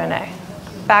to Q&A?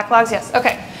 Backlogs, yes,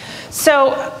 okay. So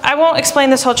I won't explain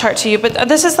this whole chart to you, but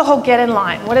this is the whole get in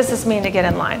line. What does this mean to get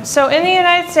in line? So in the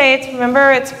United States,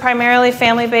 remember, it's primarily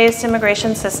family-based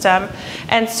immigration system.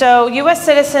 And so US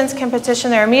citizens can petition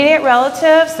their immediate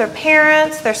relatives, their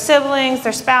parents, their siblings,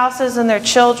 their spouses, and their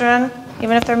children,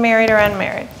 even if they're married or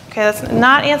unmarried. Okay, that's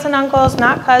not aunts and uncles,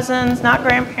 not cousins, not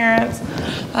grandparents,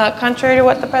 contrary to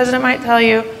what the president might tell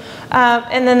you.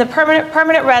 And then the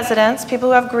permanent residents, people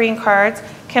who have green cards,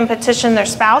 can petition their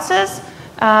spouses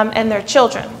and their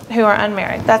children who are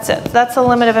unmarried. That's it. That's the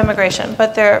limit of immigration.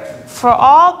 But for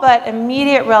all but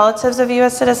immediate relatives of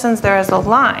US citizens, there is a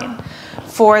line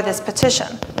for this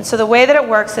petition. And so the way that it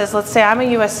works is, let's say I'm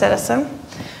a US citizen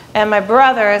and my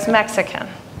brother is Mexican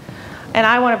and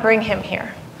I want to bring him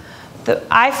here.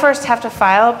 I first have to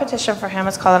file a petition for him.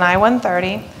 It's called an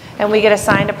I-130. And we get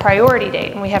assigned a priority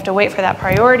date, and we have to wait for that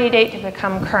priority date to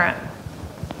become current.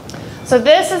 So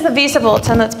this is the visa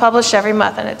bulletin that's published every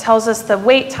month, and it tells us the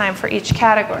wait time for each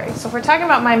category. So if we're talking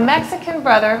about my Mexican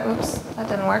brother, oops, that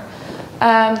didn't work.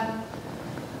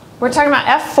 We're talking about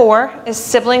F4 is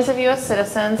siblings of US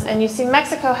citizens, and you see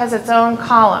Mexico has its own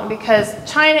column because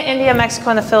China, India, Mexico,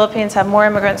 and the Philippines have more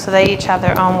immigrants, so they each have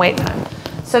their own wait time.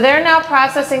 So they're now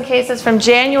processing cases from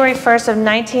January 1st of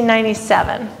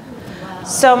 1997.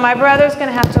 So my brother's going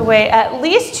to have to wait at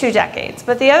least 2 decades.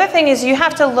 But the other thing is you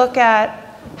have to look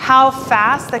at how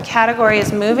fast the category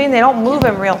is moving. They don't move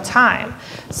in real time.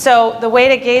 So the way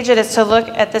to gauge it is to look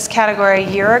at this category a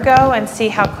year ago and see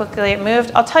how quickly it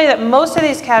moved. I'll tell you that most of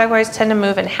these categories tend to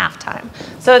move in half time.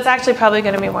 So it's actually probably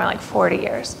going to be more like 40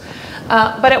 years.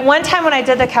 But at one time when I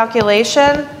did the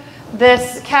calculation,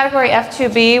 this category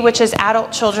F2B, which is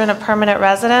adult children of permanent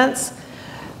residents,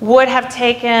 would have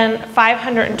taken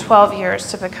 512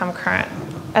 years to become current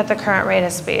at the current rate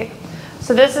of speed.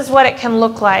 So this is what it can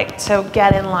look like to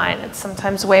get in line. It's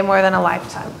sometimes way more than a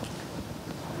lifetime.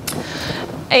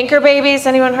 Anchor babies,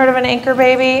 anyone heard of an anchor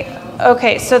baby?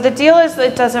 Okay, so the deal is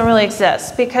that it doesn't really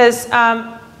exist because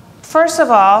first of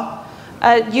all,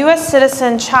 a U.S.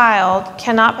 citizen child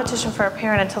cannot petition for a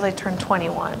parent until they turn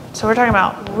 21. So we're talking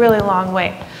about a really long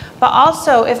wait. But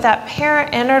also, if that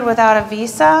parent entered without a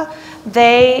visa,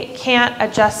 they can't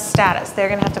adjust status. They're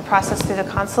going to have to process through the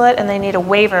consulate, and they need a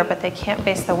waiver, but they can't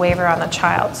base the waiver on the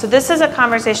child. So this is a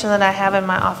conversation that I have in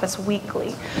my office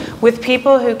weekly with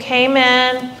people who came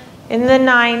in the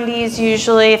 90s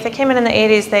usually. If they came in the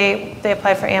 80s, they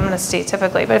applied for amnesty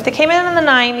typically. But if they came in the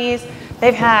 90s,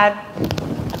 they've had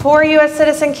 4 U.S.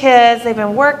 citizen kids. They've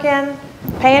been working,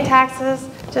 paying taxes,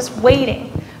 just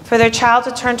waiting for their child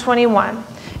to turn 21.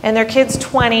 And their kid's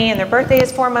 20, and their birthday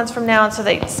is 4 months from now, and so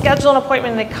they schedule an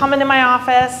appointment, and they come into my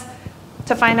office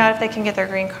to find out if they can get their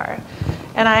green card.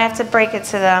 And I have to break it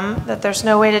to them that there's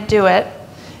no way to do it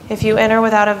if you enter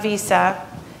without a visa.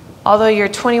 Although your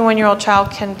 21-year-old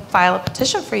child can file a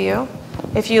petition for you,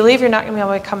 if you leave, you're not going to be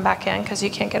able to come back in because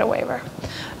you can't get a waiver.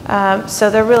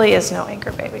 So there really is no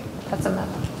anchor baby. That's a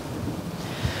myth.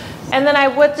 And then I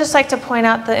would just like to point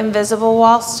out the invisible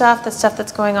wall stuff, the stuff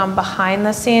that's going on behind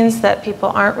the scenes that people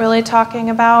aren't really talking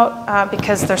about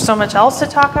because there's so much else to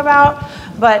talk about.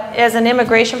 But as an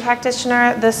immigration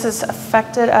practitioner, this has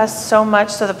affected us so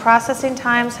much. So the processing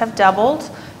times have doubled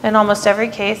in almost every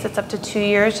case. It's up to 2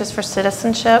 years just for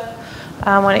citizenship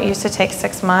when it used to take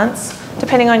 6 months,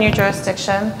 depending on your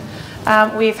jurisdiction.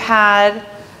 We've had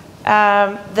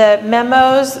the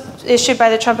memos issued by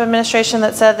the Trump administration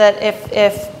that said that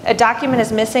if a document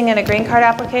is missing in a green card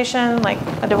application, like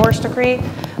a divorce decree,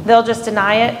 they'll just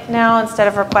deny it now instead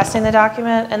of requesting the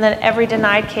document, and then every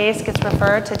denied case gets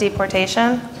referred to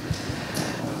deportation.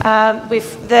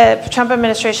 The Trump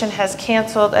administration has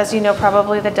canceled, as you know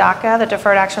probably, the DACA, the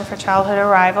Deferred Action for Childhood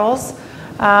Arrivals,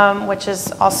 which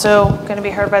is also going to be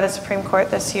heard by the Supreme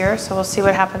Court this year, so we'll see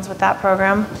what happens with that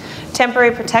program. Temporary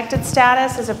Protected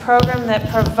Status is a program that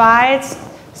provides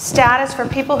status for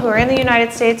people who are in the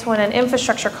United States when an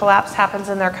infrastructure collapse happens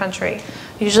in their country,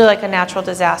 usually like a natural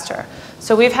disaster.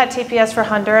 So we've had TPS for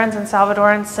Hondurans and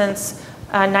Salvadorans since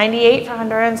 98 for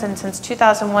Hondurans and since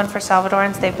 2001 for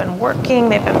Salvadorans. They've been working,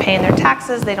 they've been paying their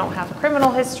taxes, they don't have a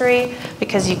criminal history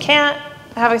because you can't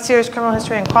have a serious criminal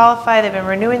history and qualify. They've been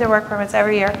renewing their work permits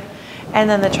every year. And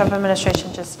then the Trump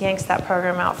administration just yanks that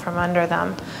program out from under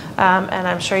them. And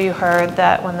I'm sure you heard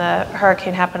that when the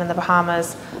hurricane happened in the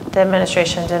Bahamas, the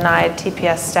administration denied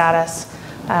TPS status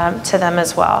to them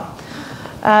as well.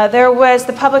 There was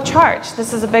the public charge.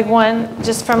 This is a big one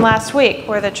just from last week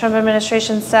where the Trump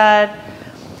administration said,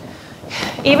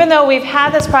 even though we've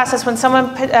had this process when someone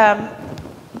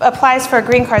applies for a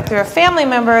green card through a family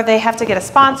member, they have to get a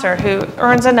sponsor who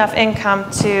earns enough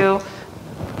income to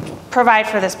provide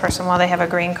for this person while they have a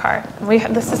green card.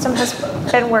 The system has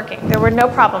been working. There were no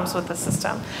problems with the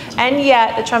system. And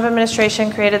yet, the Trump administration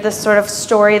created this sort of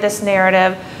story, this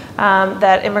narrative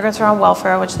that immigrants are on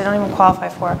welfare, which they don't even qualify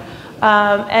for.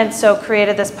 And so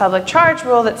created this public charge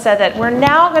rule that said that we're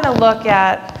now going to look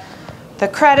at the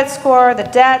credit score, the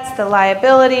debts, the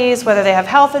liabilities, whether they have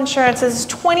health insurance. This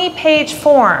 20-page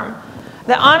form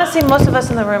that honestly most of us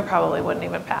in the room probably wouldn't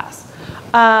even pass.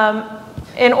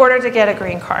 In order to get a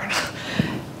green card.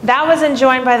 That was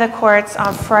enjoined by the courts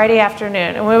on Friday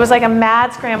afternoon. And it was like a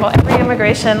mad scramble. Every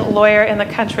immigration lawyer in the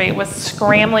country was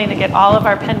scrambling to get all of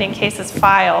our pending cases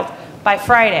filed by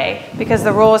Friday because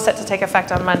the rule was set to take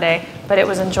effect on Monday, but it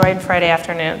was enjoined Friday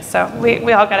afternoon. So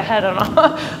we all got ahead on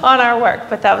our work,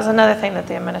 but that was another thing that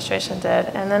the administration did.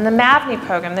 And then the MAVNI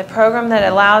program, the program that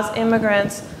allows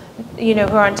immigrants who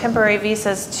are on temporary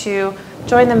visas to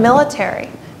join the military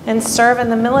and serve in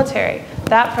the military.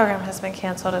 That program has been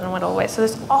canceled and whittled away. So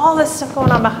there's all this stuff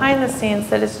going on behind the scenes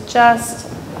that is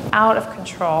just out of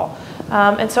control.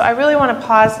 And so I really want to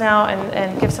pause now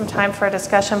and give some time for a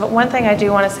discussion. But one thing I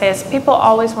do want to say is people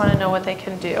always want to know what they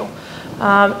can do.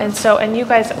 And you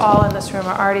guys all in this room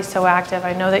are already so active.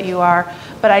 I know that you are.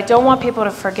 But I don't want people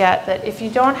to forget that if you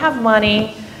don't have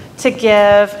money to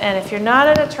give, and if you're not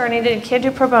an attorney and you can't do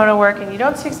pro bono work, and you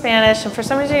don't speak Spanish, and for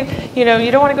some reason, you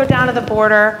don't want to go down to the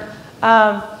border,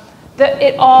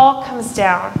 it all comes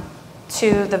down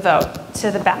to the vote,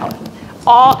 to the ballot.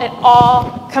 It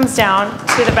all comes down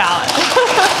to the ballot.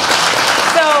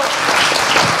 So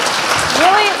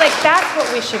really, that's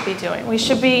what we should be doing. We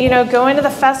should be, going to the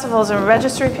festivals and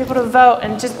registering people to vote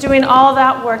and just doing all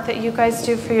that work that you guys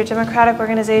do for your democratic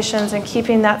organizations and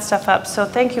keeping that stuff up. So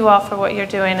thank you all for what you're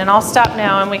doing. And I'll stop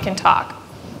now and we can talk.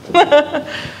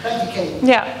 Thank you, Kate.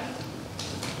 Yeah.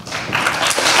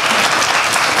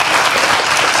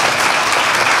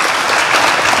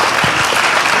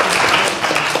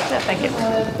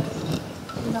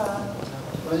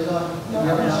 Raise on.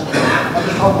 I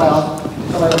just hope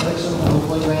somebody will fix them,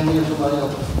 hopefully Randy or somebody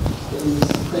will get these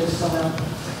fixed somehow.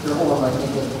 They're horrible, I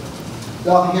can't get them.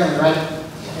 Y'all can hear me, right?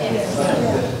 Yes.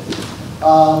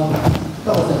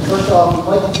 Couple things. First off, I'd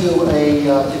like to do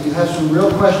if you have some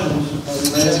real questions,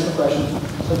 you may ask some questions,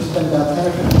 let's spend about 10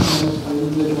 or 15 minutes for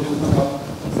individuals to come up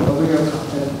over here and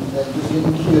just get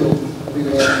in queue if you're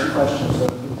going to ask some questions. So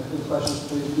if you have good questions,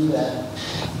 please do that.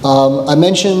 I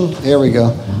mentioned, there we go.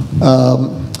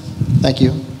 Thank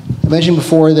you. I mentioned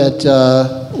before that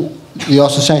the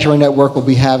Austin Sanctuary Network will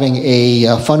be having a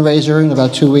fundraiser in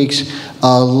about 2 weeks.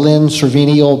 Lynn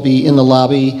Cervini will be in the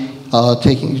lobby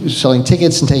selling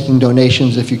tickets and taking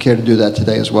donations if you care to do that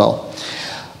today as well.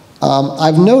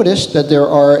 I've noticed that there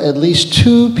are at least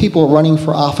 2 people running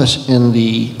for office in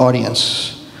the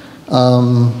audience.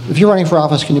 If you're running for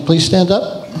office, can you please stand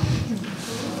up?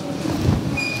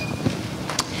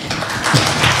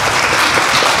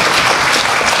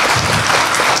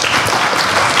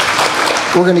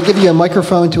 We're going to give you a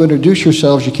microphone to introduce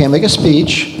yourselves. You can't make a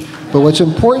speech, but what's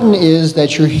important is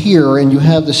that you're here and you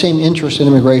have the same interest in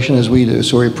immigration as we do,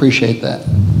 so we appreciate that.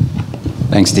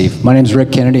 Thanks, Steve. My name is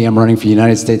Rick Kennedy. I'm running for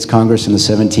United States Congress in the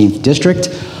 17th District.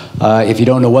 If you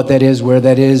don't know what that is, where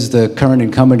that is, the current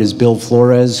incumbent is Bill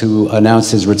Flores, who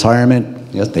announced his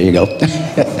retirement. Yes, there you go.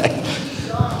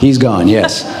 He's gone,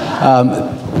 yes.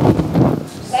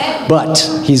 But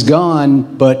he's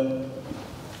gone, but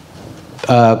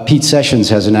Pete Sessions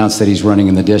has announced that he's running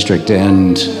in the district,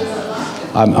 and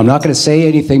I'm not going to say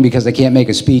anything because I can't make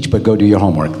a speech, but go do your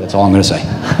homework. That's all I'm going to say.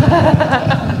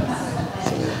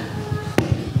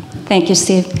 Thank you,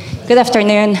 Steve. Good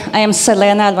afternoon. I am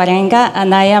Selena Alvarenga,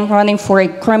 and I am running for a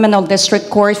criminal district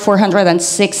court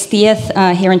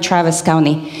 460th here in Travis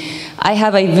County. I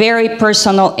have a very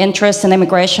personal interest in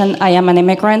immigration. I am an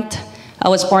immigrant. I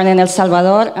was born in El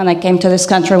Salvador, and I came to this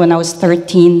country when I was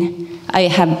 13. I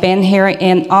have been here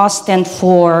in Austin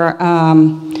for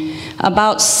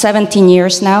about 17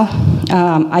 years now.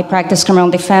 I practice criminal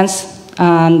defense,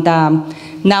 and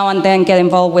now and then get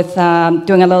involved with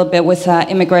doing a little bit with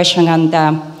immigration and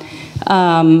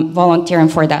volunteering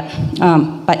for that.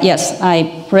 But yes,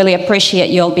 I really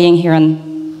appreciate you all being here and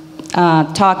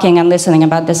talking and listening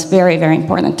about this very, very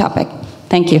important topic.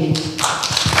 Thank you.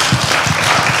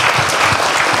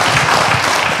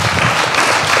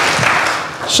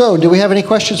 So, do we have any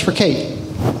questions for Kate?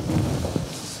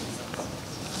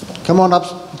 Come on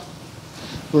up.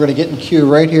 We're going to get in queue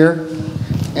right here.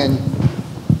 And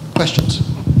questions?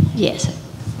 Yes.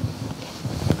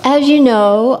 As you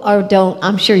know, or don't,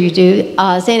 I'm sure you do,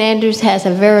 St. Andrews has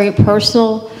a very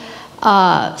personal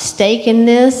stake in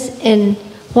this. And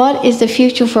what is the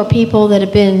future for people that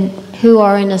have been, who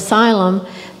are in asylum,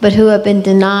 but who have been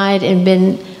denied and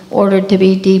been ordered to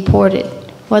be deported?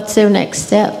 What's their next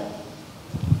step?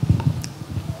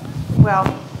 Well,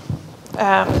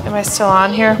 am I still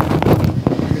on here?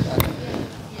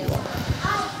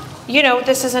 You know,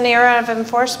 this is an era of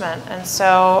enforcement, and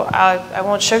so I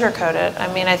won't sugarcoat it.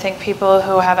 I mean, I think people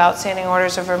who have outstanding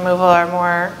orders of removal are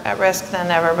more at risk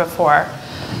than ever before.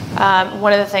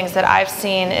 One of the things that I've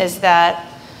seen is that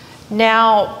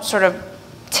now sort of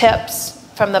tips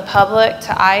from the public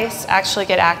to ICE actually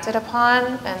get acted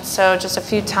upon, and so just a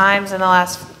few times in the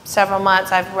last several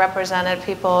months I've represented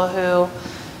people who,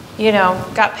 you know,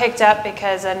 got picked up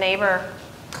because a neighbor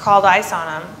called ICE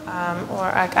on him. Or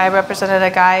I represented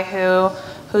a guy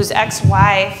whose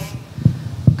ex-wife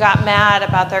got mad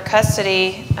about their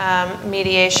custody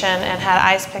mediation and had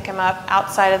ICE pick him up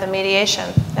outside of the mediation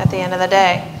at the end of the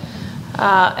day.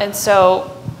 And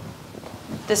so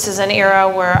this is an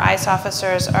era where ICE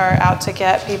officers are out to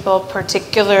get people,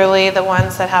 particularly the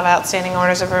ones that have outstanding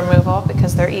orders of removal,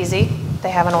 because they're easy. They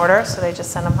have an order, so they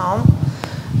just send them home.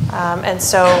 And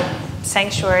so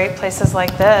sanctuary places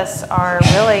like this are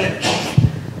really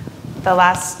the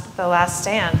last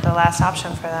stand, the last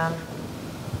option for them.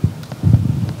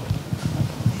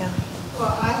 Yeah.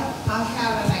 Well, I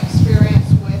have an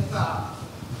experience with,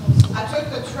 I took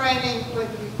the training with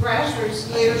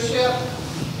grassroots leadership,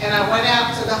 and I went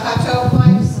out to the Hutto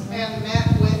place and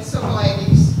met with some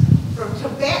ladies from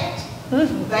Tibet.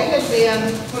 They had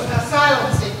been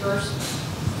asylum seekers,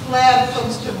 fled from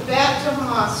Tibet to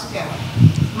Moscow,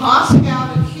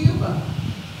 Moscow to Cuba,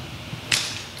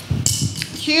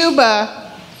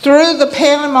 Cuba through the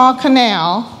Panama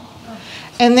Canal,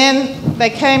 and then they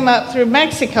came up through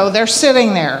Mexico. They're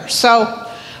sitting there. So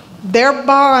their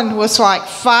bond was like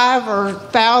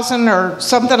 $5,000 or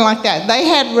something like that. They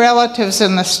had relatives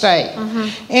in the state.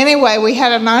 Anyway, we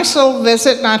had a nice little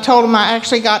visit, and I told them I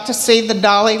actually got to see the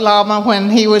Dalai Lama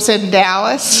when he was in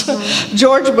Dallas.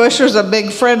 George Bush was a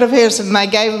big friend of his, and they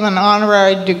gave him an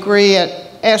honorary degree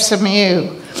at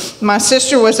SMU. My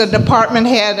sister was a department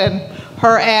head, and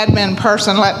her admin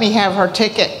person let me have her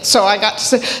ticket. So I got to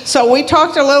see. So we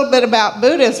talked a little bit about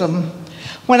Buddhism.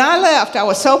 When I left, I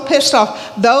was so pissed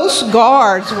off. Those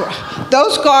guards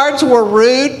were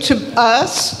rude to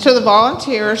us, to the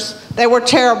volunteers. They were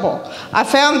terrible. I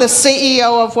found the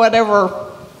CEO of whatever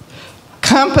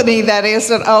company that is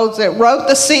that owns it, wrote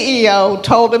the CEO,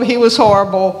 told him he was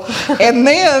horrible, and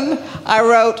then I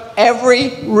wrote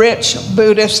every rich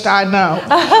Buddhist I know.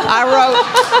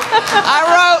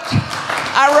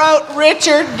 I wrote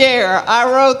Richard Gere. I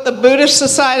wrote the Buddhist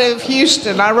Society of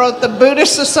Houston. I wrote the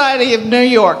Buddhist Society of New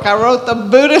York. I wrote the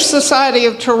Buddhist Society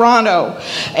of Toronto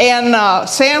and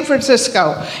San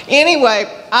Francisco. Anyway,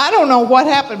 I don't know what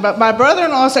happened, but my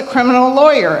brother-in-law is a criminal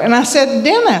lawyer. And I said,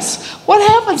 Dennis, what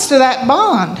happens to that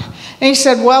bond? And he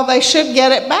said, well, they should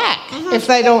get it back if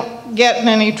they don't get in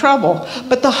any trouble.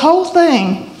 But the whole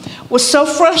thing was so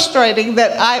frustrating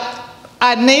that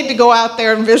I need to go out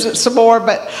there and visit some more,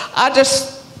 but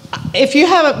if you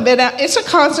haven't been out, it's a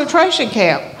concentration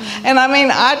camp. And I mean,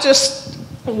 I just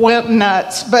went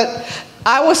nuts. But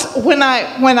when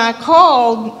I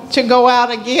called to go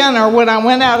out again, or when I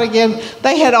went out again,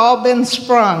 they had all been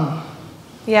sprung.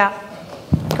 Yeah,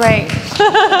 great.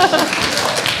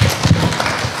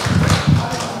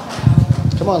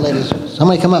 Come on, ladies.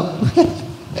 Somebody come up.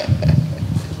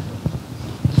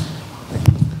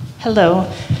 Hello.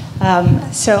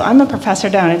 So I'm a professor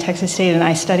down at Texas State, and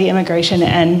I study immigration,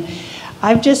 and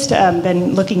I've just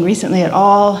been looking recently at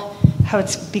how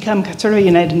it's become sort of a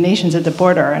United Nations at the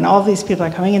border, and all of these people are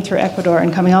coming in through Ecuador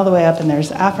and coming all the way up, and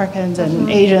there's Africans and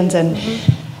Asians, and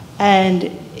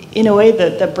in a way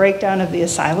the breakdown of the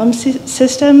asylum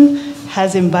system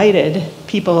has invited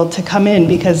people to come in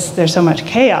because there's so much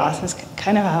chaos, is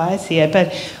kind of how I see it.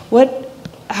 But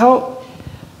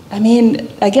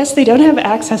I guess they don't have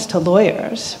access to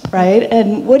lawyers, right?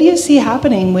 And what do you see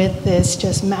happening with this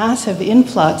just massive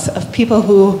influx of people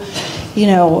who,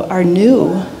 are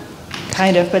new,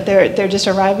 kind of, but they're just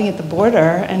arriving at the border,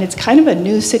 and it's kind of a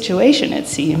new situation, it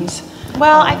seems.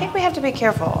 Well, I think we have to be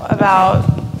careful about,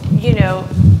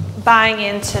 buying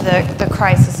into the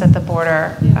crisis at the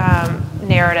border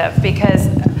narrative, because,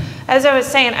 as I was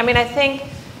saying, I think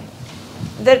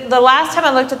the last time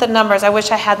I looked at the numbers, I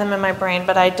wish I had them in my brain,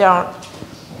 but I don't.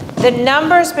 The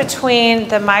numbers between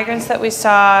the migrants that we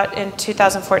saw in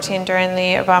 2014 during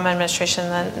the Obama administration,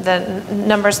 the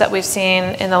numbers that we've seen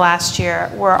in the last year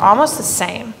were almost the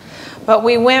same. But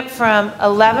we went from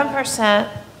 11%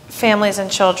 families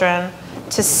and children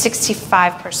to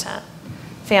 65%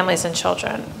 families and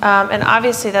children. And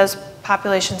obviously those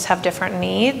populations have different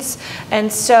needs.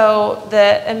 And so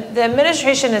the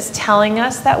administration is telling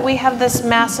us that we have this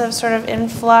massive sort of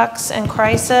influx and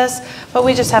crisis, but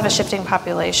we just have a shifting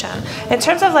population. In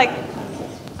terms of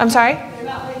I'm sorry? They're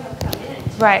not letting them come in.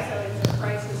 Right. So it's a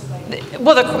crisis.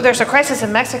 Well, there's a crisis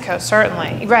in Mexico,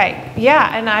 certainly. Right.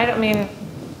 Yeah, and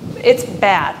it's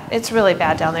bad. It's really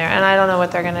bad down there, and I don't know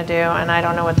what they're going to do, and I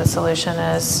don't know what the solution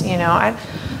is.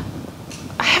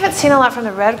 I haven't seen a lot from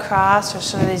the Red Cross or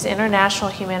sort of these international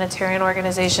humanitarian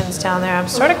organizations down there. I'm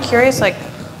sort of curious,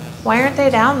 why aren't they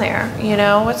down there?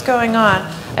 What's going on?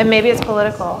 And maybe it's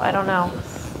political. I don't know.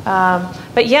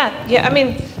 But yeah.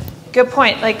 Good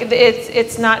point.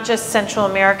 It's not just Central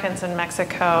Americans in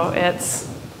Mexico. It's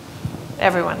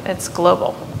everyone. It's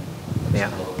global. Yeah.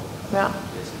 Yeah.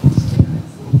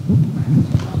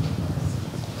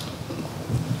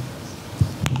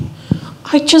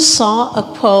 I just saw a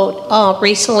quote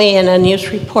recently in a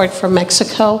news report from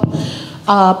Mexico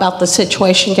about the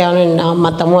situation down in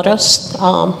Matamoros,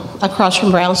 across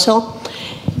from Brownsville,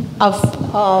 of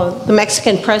the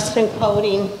Mexican president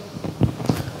quoting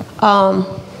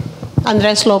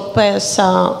Andrés López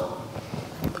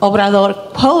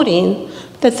Obrador, quoting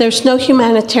that there's no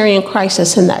humanitarian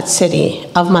crisis in that city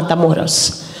of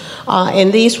Matamoros.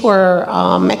 And these were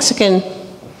Mexican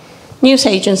news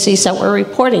agencies that were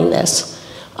reporting this.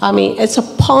 It's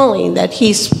appalling that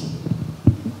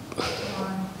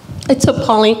it's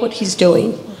appalling what he's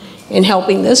doing in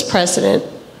helping this president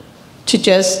to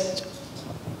just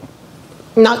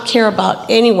not care about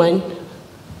anyone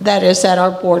that is at our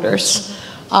borders.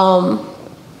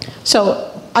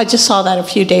 So I just saw that a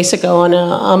few days ago on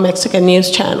a Mexican news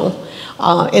channel.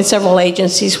 and several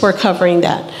agencies were covering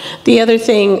that. The other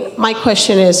thing, my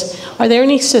question is, are there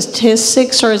any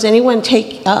statistics, or is anyone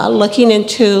looking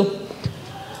into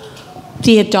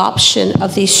the adoption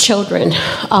of these children,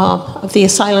 of the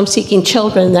asylum-seeking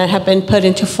children that have been put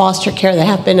into foster care, that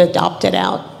have been adopted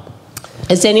out?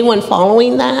 Is anyone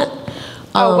following that?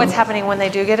 What's happening when they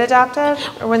do get adopted,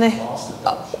 or when they?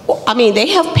 I mean, they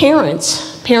have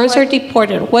parents. Parents are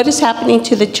deported. What is happening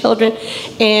to the children,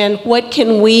 and what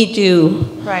can we do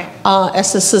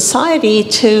as a society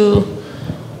to?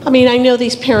 I mean, I know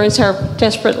these parents are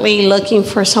desperately looking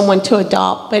for someone to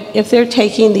adopt, but if they're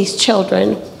taking these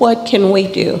children, what can we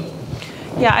do?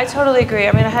 Yeah, I totally agree.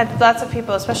 I mean, I had lots of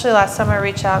people, especially last summer,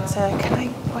 reach out and say,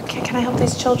 can I help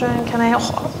these children? Can I,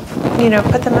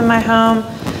 put them in my home?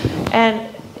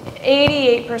 And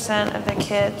 88% of the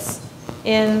kids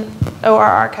in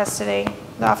ORR custody,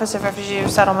 the Office of Refugee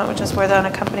Resettlement, which is where the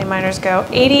unaccompanied minors go,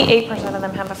 88% of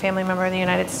them have a family member in the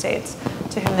United States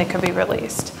to whom they could be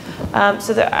released.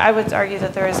 I would argue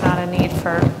that there is not a need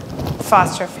for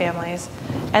foster families.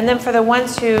 And then for the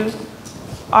ones who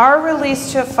are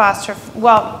released to a foster,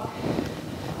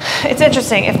 it's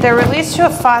interesting. If they're released to a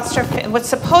foster, what's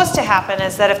supposed to happen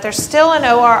is that if they're still in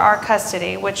ORR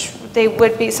custody, which they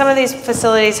would be, some of these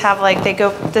facilities have they go,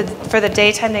 for the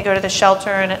daytime they go to the shelter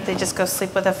and they just go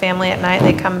sleep with the family at night.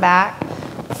 They come back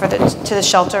to the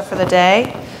shelter for the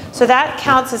day. So that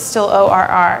counts as still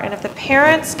ORR. And if the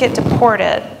parents get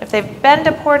deported, if they've been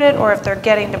deported or if they're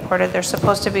getting deported, they're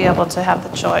supposed to be able to have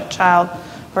the child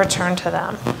returned to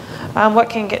them. What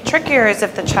can get trickier is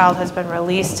if the child has been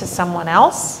released to someone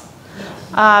else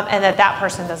and that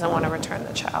person doesn't want to return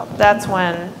the child. That's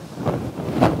when,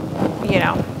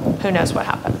 who knows what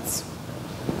happens.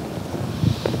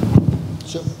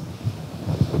 Sure.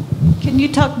 Can you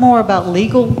talk more about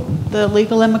the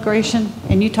legal immigration?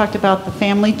 And you talked about the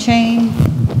family chain,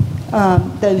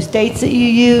 those dates that you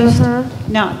used.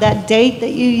 Now, that date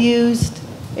that you used,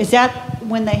 is that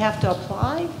when they have to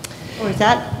apply? Or is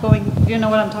that going, do you know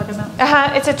what I'm talking about?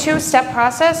 It's a two-step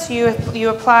process. You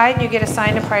apply, and you get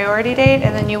assigned a priority date,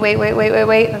 and then you wait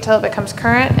until it becomes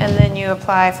current, and then you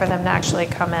apply for them to actually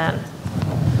come in.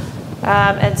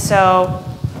 And so,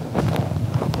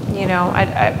 I mean,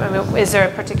 is there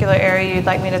a particular area you'd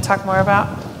like me to talk more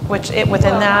about? Within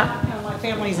that? My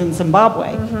family's in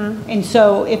Zimbabwe. And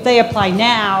so if they apply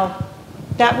now,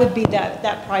 that would be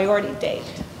that priority date.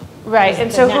 Right,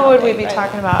 and so who would we be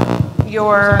talking about?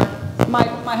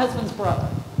 My husband's brother.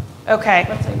 Okay.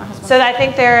 Let's say my husband's So I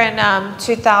think they're in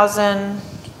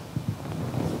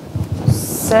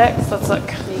 2006. Let's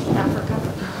look.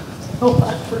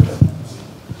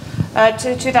 Africa.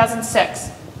 To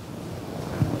 2006.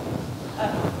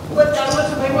 But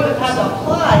they would have had to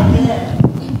apply then.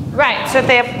 Right.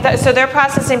 So they're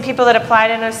processing people that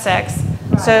applied in 2006.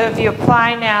 Right. So if you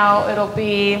apply now, it'll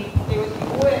be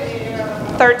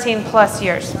 13 plus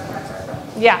years.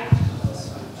 Yeah.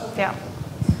 Yeah.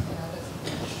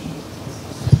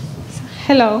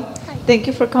 Hello. Thank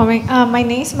you for coming. My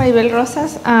name is Maribel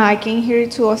Rosas. I came here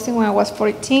to Austin when I was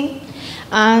 14.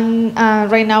 And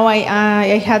right now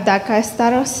I have DACA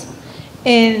status.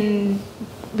 And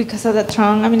because of the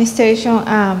Trump administration,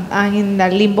 I'm in the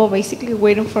limbo, basically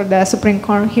waiting for the Supreme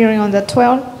Court hearing on the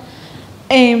 12th.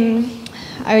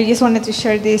 I just wanted to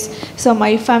share this. So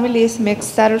my family is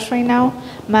mixed status right now.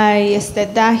 My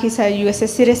stepdad, he's a U.S.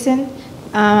 citizen.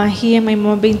 He and my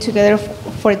mom been together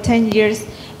for 10 years.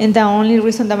 And the only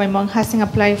reason that my mom hasn't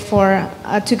applied for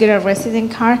to get a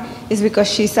resident card is because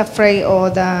she's afraid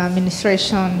of the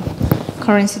administration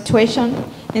current situation.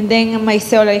 And then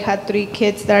myself, I had 3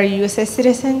 kids that are U.S.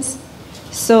 citizens.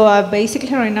 So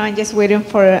basically right now I'm just waiting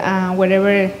for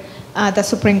whatever the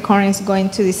Supreme Court is going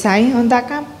to decide on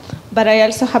DACA. But I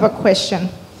also have a question.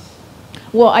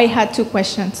 Well, I had 2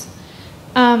 questions.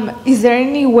 Is there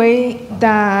any way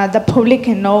that the public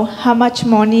can know how much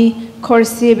money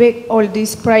CoreCivic or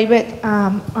these private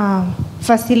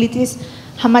facilities,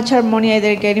 how much money are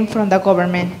they getting from the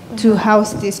government to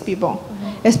house these people?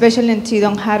 Especially in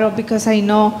Tidon Haro, because I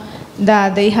know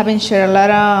that they haven't shared a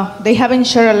lot of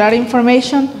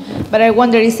information. But I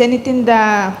wonder, is anything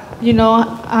that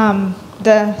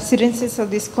the citizens of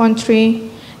this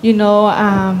country,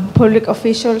 public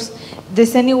officials,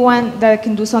 there's anyone that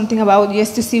can do something about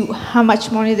just to see how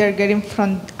much money they're getting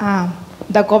from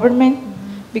the government?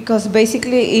 Because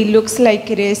basically it looks like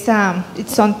it is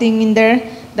it's something in there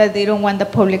that they don't want the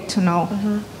public to know.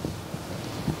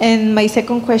 And my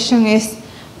second question is,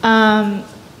 when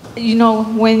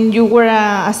you were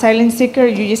an asylum seeker,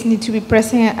 you just need to be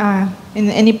present in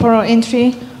any port of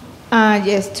entry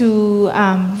just to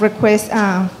request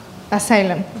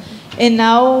asylum. And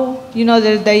now, you know,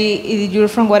 you're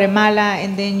from Guatemala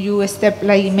and then you step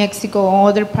like in Mexico or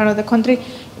other part of the country,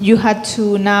 you had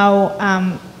to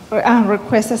now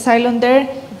request asylum there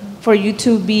for you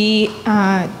to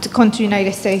come to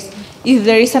United States. If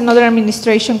there is another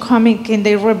administration coming, can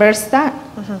they reverse that?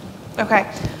 Okay.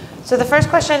 So the first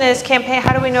question is campaign.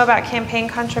 How do we know about campaign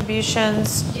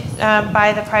contributions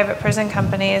by the private prison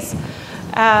companies?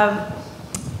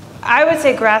 I would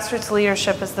say Grassroots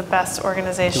Leadership is the best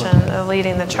organization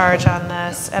leading the charge on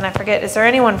this. And I forget, is there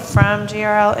anyone from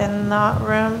GRL in the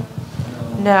room?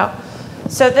 No.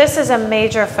 So this is a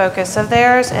major focus of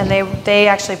theirs, and they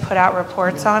actually put out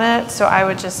reports on it. So I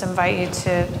would just invite you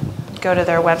to go to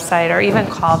their website or even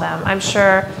call them. I'm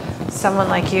sure someone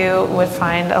like you would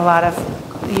find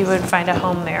you would find a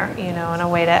home there, you know, and a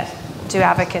way to do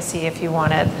advocacy if you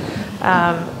wanted.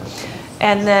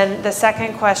 And then the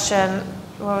second question,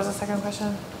 what was the second question?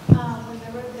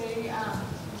 Whenever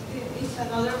it's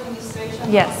another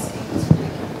administration. Yes.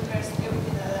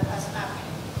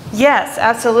 Yes,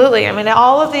 absolutely. I mean,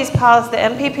 all of these policies, the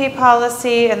MPP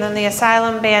policy and then the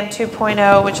Asylum Ban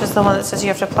 2.0, which is the one that says you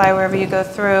have to apply wherever you go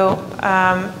through,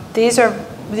 these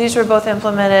were both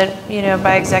implemented, you know,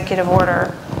 by executive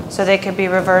order, so they could be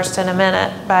reversed in a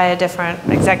minute by a different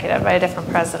executive, by a different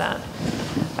president.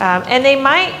 And they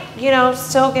might, you know,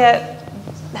 still get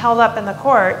held up in the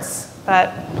courts,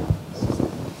 but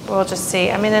we'll just see.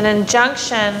 I mean, an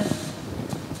injunction,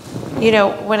 you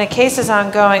know, when a case is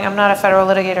ongoing, I'm not a federal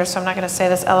litigator, so I'm not going to say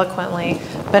this eloquently,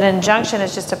 but an injunction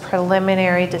is just a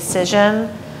preliminary decision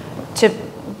to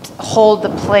hold the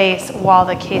place while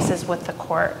the case is with the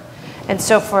court. And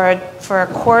so for a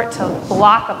court to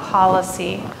block a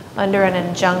policy under an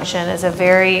injunction is a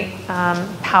very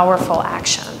powerful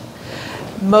action.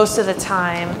 Most of the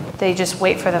time, they just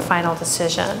wait for the final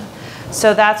decision.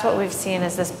 So that's what we've seen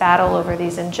is this battle over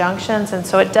these injunctions. And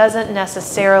so it doesn't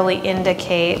necessarily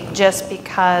indicate just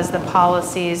because the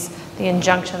policies, the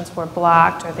injunctions were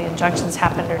blocked or the injunctions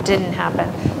happened or didn't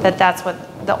happen, that that's what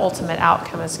the ultimate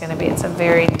outcome is going to be. It's a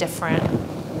very different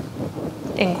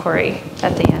inquiry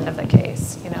at the end of the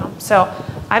case, you know. So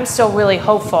I'm still really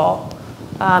hopeful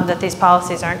that these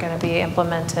policies aren't going to be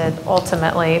implemented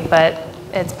ultimately, but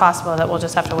it's possible that we'll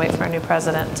just have to wait for a new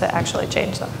president to actually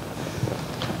change them.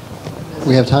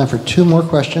 We have time for 2 more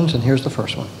questions, and here's the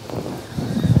first one.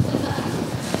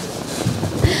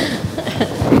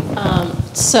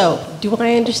 So, do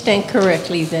I understand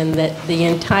correctly then that the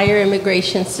entire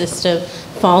immigration system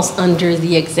falls under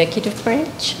the executive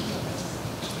branch?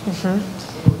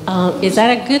 Is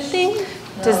that a good thing?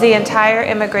 Does the entire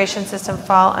immigration system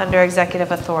fall under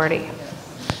executive authority?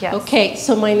 Yes. Okay,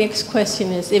 so my next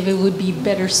question is if it would be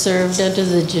better served under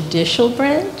the judicial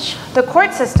branch? The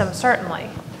court system, certainly.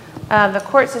 The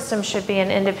court system should be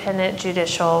an independent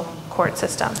judicial court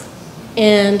system.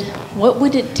 And what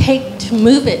would it take to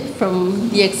move it from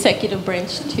the executive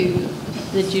branch to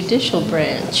the judicial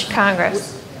branch?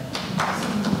 Congress.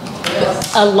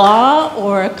 A law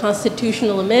or a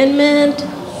constitutional amendment?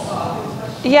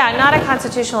 Yeah, not a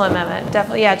constitutional amendment.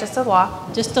 Definitely, yeah, just a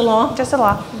law. Just a law? Just a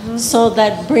law. So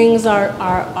that brings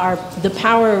the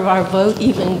power of our vote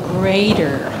even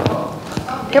greater.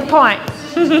 Good point.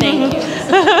 Thank you.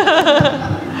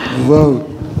 Vote.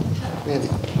 Randy.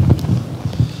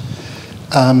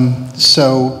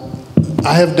 So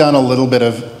I have done a little bit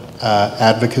of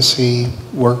advocacy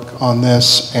work on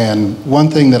this, and one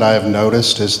thing that I have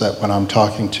noticed is that when I'm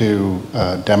talking to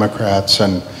Democrats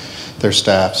and their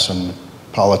staffs and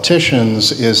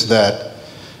politicians is that,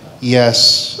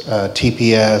 yes,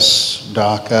 TPS,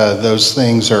 DACA, those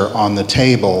things are on the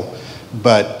table,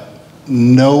 but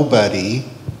nobody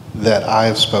that I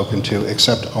have spoken to,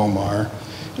 except Omar,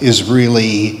 is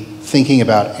really thinking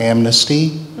about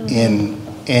amnesty in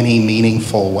any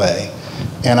meaningful way.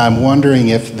 And I'm wondering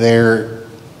if there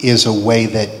is a way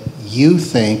that you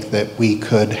think that we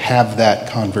could have that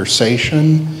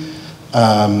conversation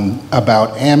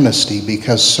about amnesty,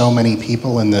 because so many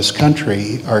people in this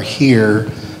country are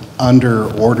here under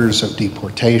orders of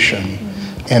deportation,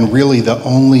 and really the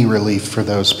only relief for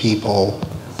those people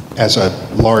as a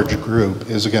large group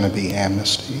is going to be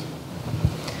amnesty.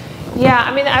 Yeah,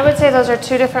 I mean, I would say those are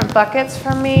 2 different buckets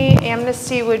for me.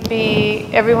 Amnesty would be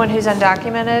everyone who's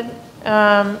undocumented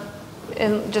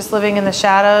and just living in the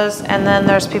shadows, and then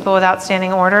there's people with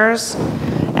outstanding orders.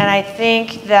 And I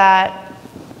think that,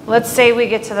 let's say we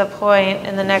get to the point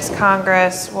in the next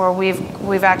Congress where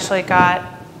we've actually got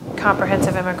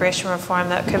comprehensive immigration reform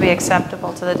that could be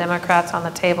acceptable to the Democrats on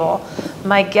the table.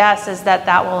 My guess is that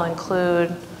that will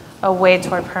include a way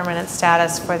toward permanent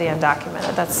status for the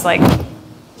undocumented.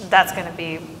 That's going to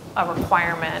be a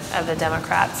requirement of the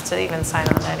Democrats to even sign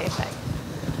on to anything.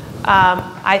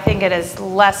 I think it is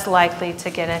less likely to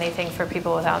get anything for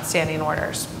people without standing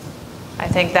orders. I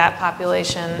think that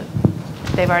population,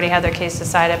 they've already had their case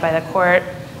decided by the court,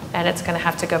 and it's going to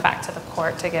have to go back to the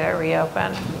court to get it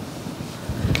reopened.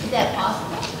 Is that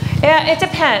possible? Yeah, it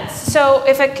depends. So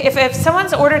if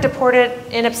someone's ordered deported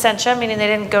in absentia, meaning they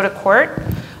didn't go to court,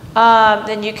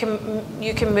 then you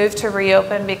can move to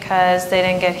reopen because they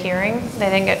didn't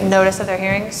get notice of their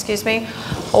hearing, excuse me,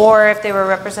 or if they were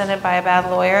represented by a bad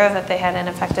lawyer, that they had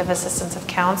ineffective assistance of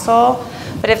counsel.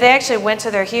 But if they actually went to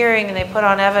their hearing and they put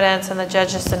on evidence and the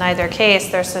judge just denied their case,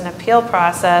 there's an appeal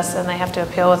process and they have to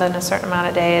appeal within a certain amount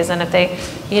of days. And if they,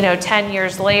 10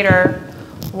 years later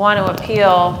want to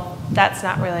appeal, that's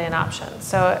not really an option.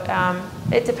 So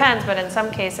it depends, but in some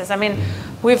cases, I mean,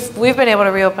 we've been able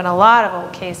to reopen a lot of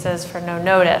old cases for no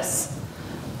notice.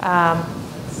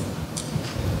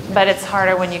 But it's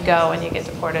harder when you go and you get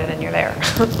deported and you're there,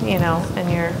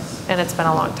 and it's been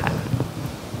a long time.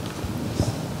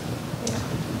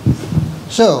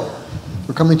 So,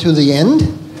 we're coming to the end,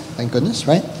 thank goodness,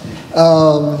 right?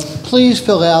 Please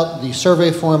fill out the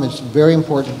survey form, it's very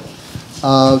important.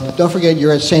 Don't forget,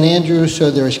 you're at St. Andrews, so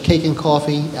there's cake and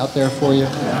coffee out there for you.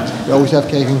 We always have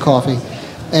cake and coffee.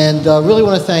 And really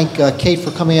want to thank Kate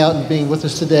for coming out and being with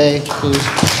us today, please.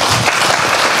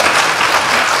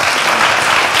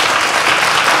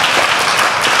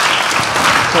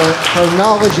 Her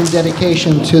knowledge and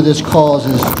dedication to this cause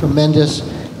is tremendous,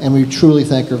 and we truly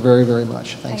thank her very, very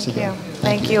much. Thanks again.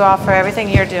 Thank you all for everything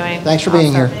you're doing. Thanks for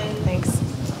being here. Thanks.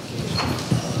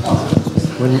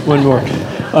 One more.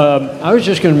 I was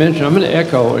just going to mention, I'm going to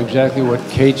echo exactly what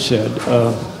Kate said.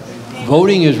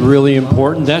 Voting is really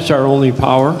important. That's our only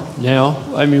power now.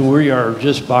 I mean, we are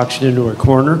just boxed into a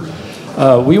corner.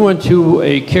 We went to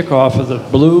a kickoff of the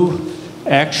Blue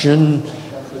Action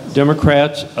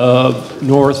Democrats of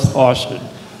North Austin.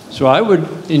 So I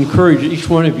would encourage each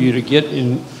one of you to get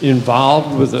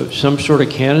involved with some sort of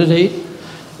candidate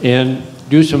and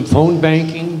do some phone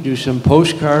banking, do some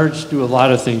postcards, do a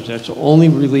lot of things. That's the only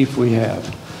relief we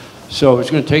have. So it's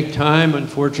going to take time,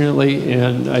 unfortunately,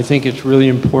 and I think it's really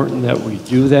important that we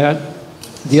do that.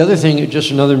 The other thing,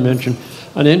 just another mention,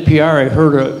 on NPR I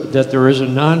heard that there is a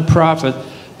nonprofit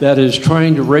that is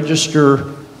trying to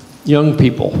register young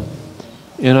people.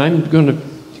 And I'm going to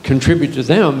contribute to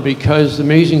them because the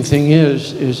amazing thing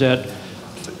is that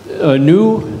a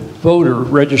new voter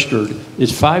registered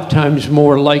is 5 times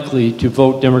more likely to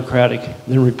vote Democratic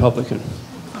than Republican.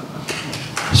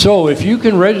 So if you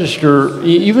can register,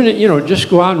 even, just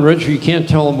go out and register. You can't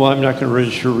tell them, well, I'm not going to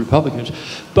register Republicans.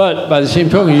 But by the same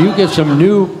token, you get some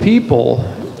new people,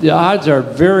 the odds are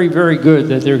very, very good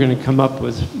that they're going to come up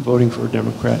with voting for a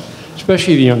Democrat,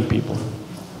 especially the young people.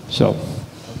 So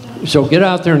get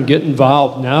out there and get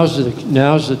involved. Now's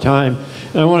the time.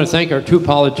 And I want to thank our 2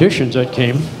 politicians that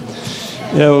came.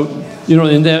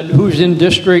 Who's in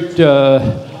District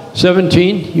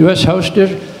 17, U.S. House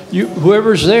District?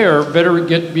 Whoever's there better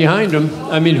get behind them.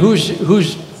 I mean, who's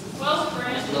Wells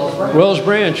Branch. Wells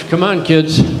Branch. Come on,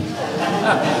 kids.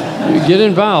 Get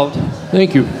involved.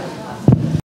 Thank you.